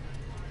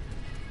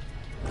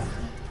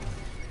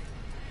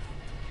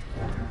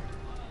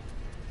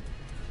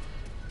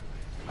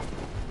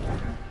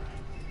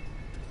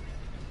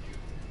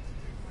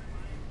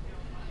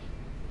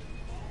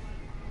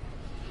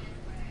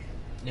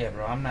 Yeah,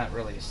 bro, I'm not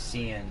really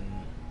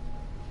seeing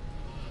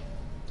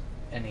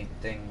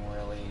anything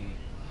really.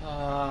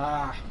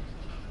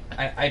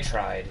 I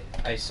tried.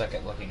 I suck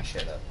at looking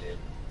shit up, dude.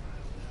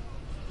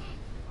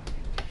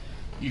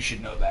 You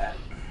should know that.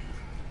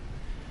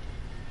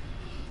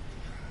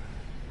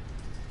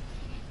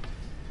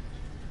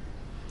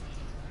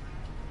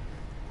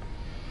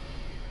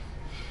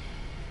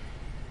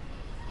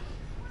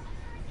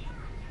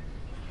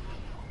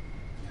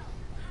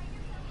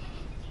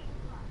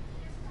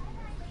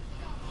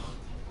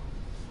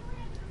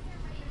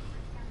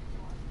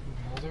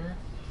 Mother?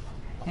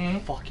 Hmm?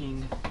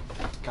 fucking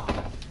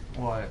god.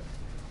 What?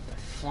 The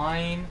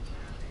flying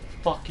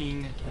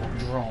fucking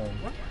drone.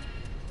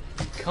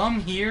 Come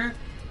here,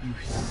 you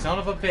son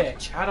of a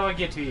bitch. How do I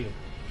get to you?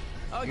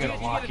 Oh, You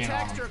gotta lock get a in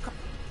text on or a call.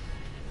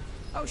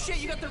 Oh shit,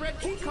 you got the red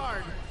key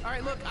card.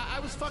 Alright, look, I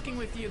was fucking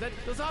with you.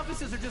 Those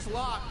offices are just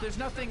locked. There's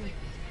nothing.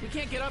 We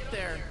can't get up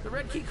there. The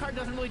red key card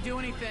doesn't really do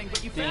anything,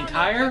 but you The found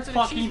entire that's an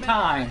fucking achievement.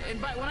 time.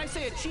 And when I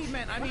say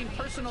achievement, I mean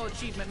personal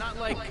achievement, not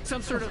like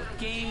some sort of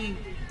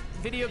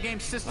video game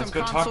system Let's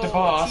go console talk to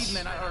boss.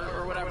 achievement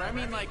or whatever. I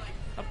mean like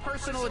a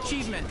personal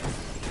achievement.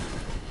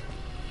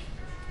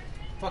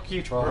 Fuck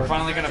you, Trover. We're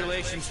finally gonna.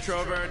 Congratulations,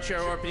 Trover,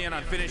 Cherorpian,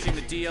 on finishing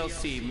the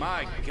DLC.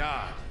 My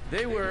God.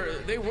 They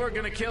were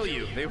gonna kill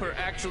you. They were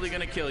actually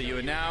gonna kill you,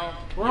 and now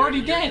We're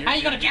already dead. How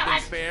you gonna kill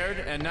us? Spared,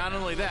 and not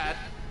only that,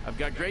 I've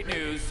got great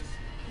news.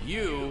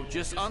 You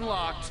just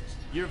unlocked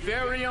your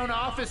very own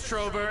office,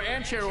 Trover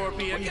and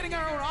Cherorpian. We're getting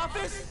our own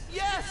office?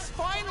 Yes,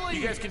 finally!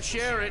 You guys can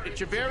share it. It's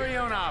your very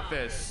own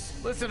office.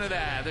 Listen to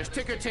that. There's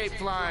ticker tape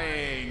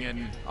flying,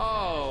 and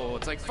oh,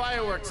 it's like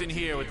fireworks in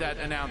here with that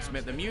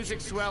announcement. The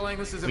music's swelling.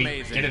 This is We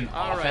amazing. get an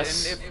All right,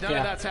 office. and if none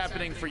of that's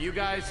happening for you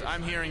guys,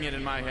 I'm hearing it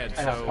in my head,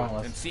 I know, so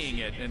pointless. and seeing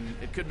it, and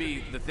it could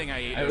be the thing I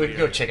ate. We can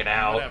go check it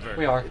out. Whatever.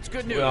 We are. It's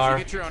good news. We are.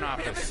 You get your own Man,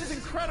 office. this is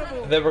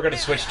incredible. Then we're gonna Man,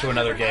 switch to I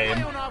another never had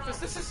game. my own office.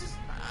 This is,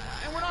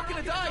 and we're not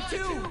gonna die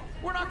too.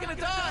 We're not gonna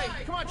die.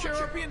 Come on,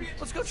 Cherorpian.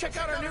 Let's go check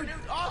out our new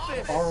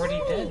office.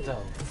 Already dead,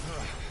 though.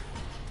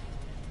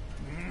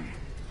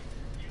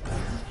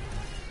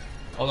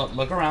 Hold up,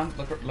 look around.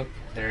 Look.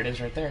 There it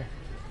is right there.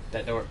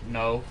 That door.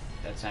 No,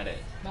 that's not it.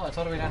 No, it's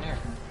all the way down here.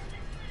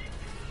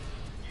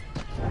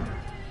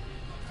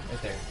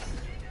 Right there.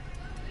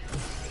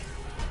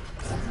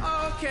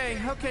 Oh,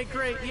 okay,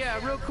 great.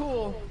 Yeah, real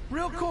cool.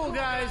 Real cool,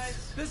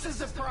 guys. This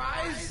is a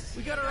surprise.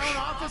 We got our own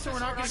office and we're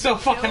not gonna So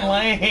get fucking killed.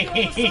 lame. Look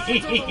at all the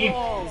signs on the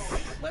walls.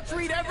 Let's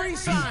read every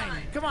sign.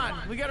 Come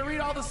on, we gotta read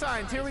all the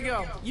signs. Here we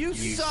go. You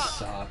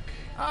suck.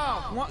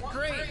 Oh,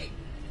 great.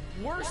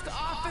 Worst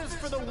office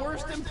for the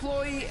worst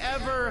employee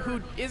ever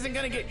who isn't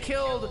gonna get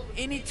killed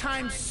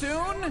anytime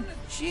soon?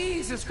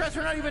 Jesus Christ,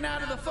 we're not even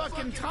out of the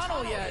fucking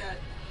tunnel yet.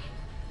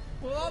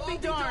 Well, I'll be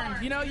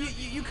darned. You know,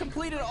 you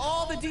completed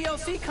all the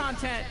DLC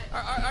content.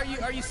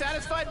 Are you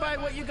satisfied by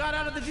what you got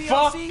out of the DLC?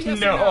 Fuck Yes or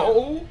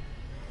no.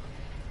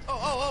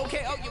 Oh,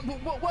 okay. Oh,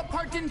 what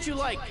part didn't you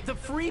like? The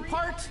free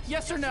part?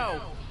 Yes or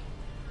no?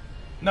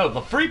 No,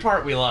 the free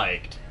part we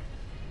liked.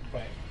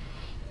 Wait.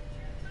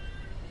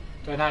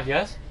 Do I not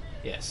yes?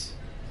 Yes.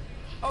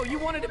 Oh, you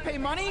wanted to pay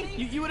money?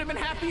 You would have been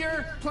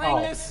happier playing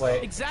this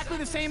wait. exactly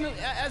the same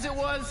as it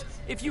was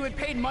if you had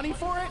paid money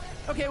for it?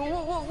 Okay,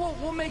 well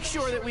we'll make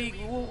sure that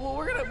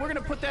we're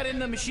gonna put that in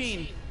the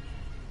machine.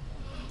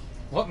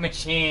 What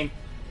machine?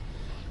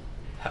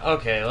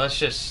 Okay, let's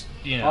just,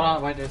 you know. Hold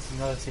on, wait, there's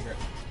another secret.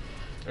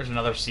 There's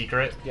another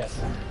secret. Yes.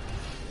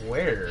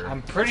 Where?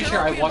 I'm pretty sure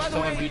I Cherorpian, watched by the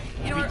someone way,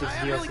 beat this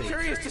I'm really DLC.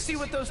 curious to see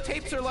what those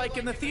tapes are like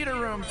in the theater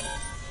room.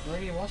 I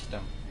already watched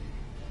them.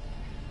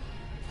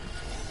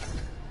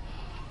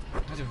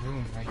 There's a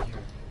room right here.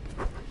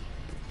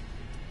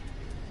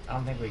 I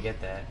don't think we get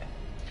that.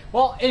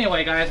 Well,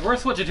 anyway, guys, we're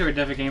switching to a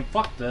different game.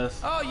 Fuck this.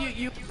 Oh,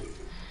 you.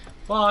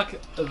 Fuck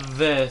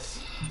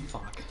this.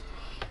 Fuck.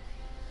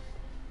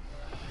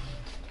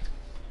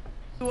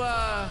 You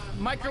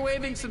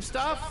microwaving some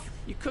stuff?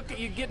 You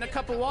getting a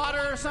cup of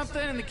water or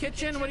something in the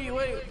kitchen? What are you?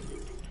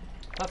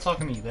 Stop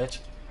talking to me, bitch.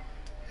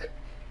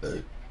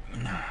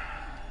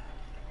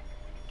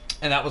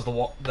 And that was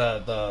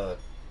the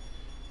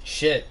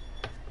shit.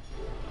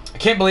 I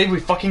can't believe we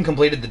fucking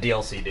completed the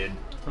DLC, dude.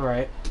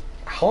 Alright.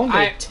 How long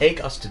did it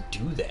take us to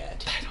do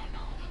that? I don't know.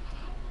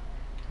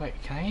 Wait,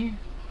 can I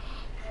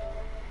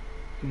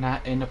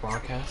not end the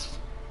broadcast?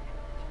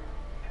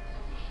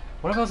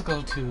 What if I was to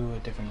go to a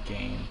different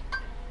game?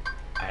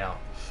 I don't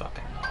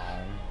fucking know.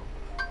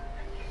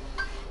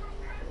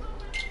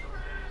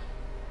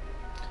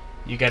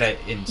 You gotta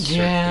insert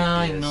the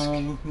I disc.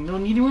 know. You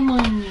don't need to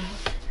remind me.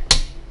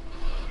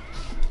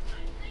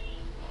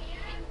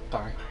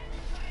 Sorry.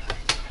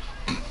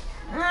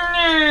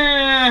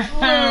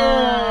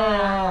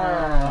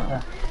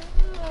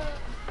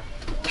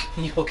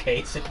 You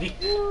okay, Cindy?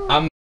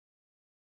 I'm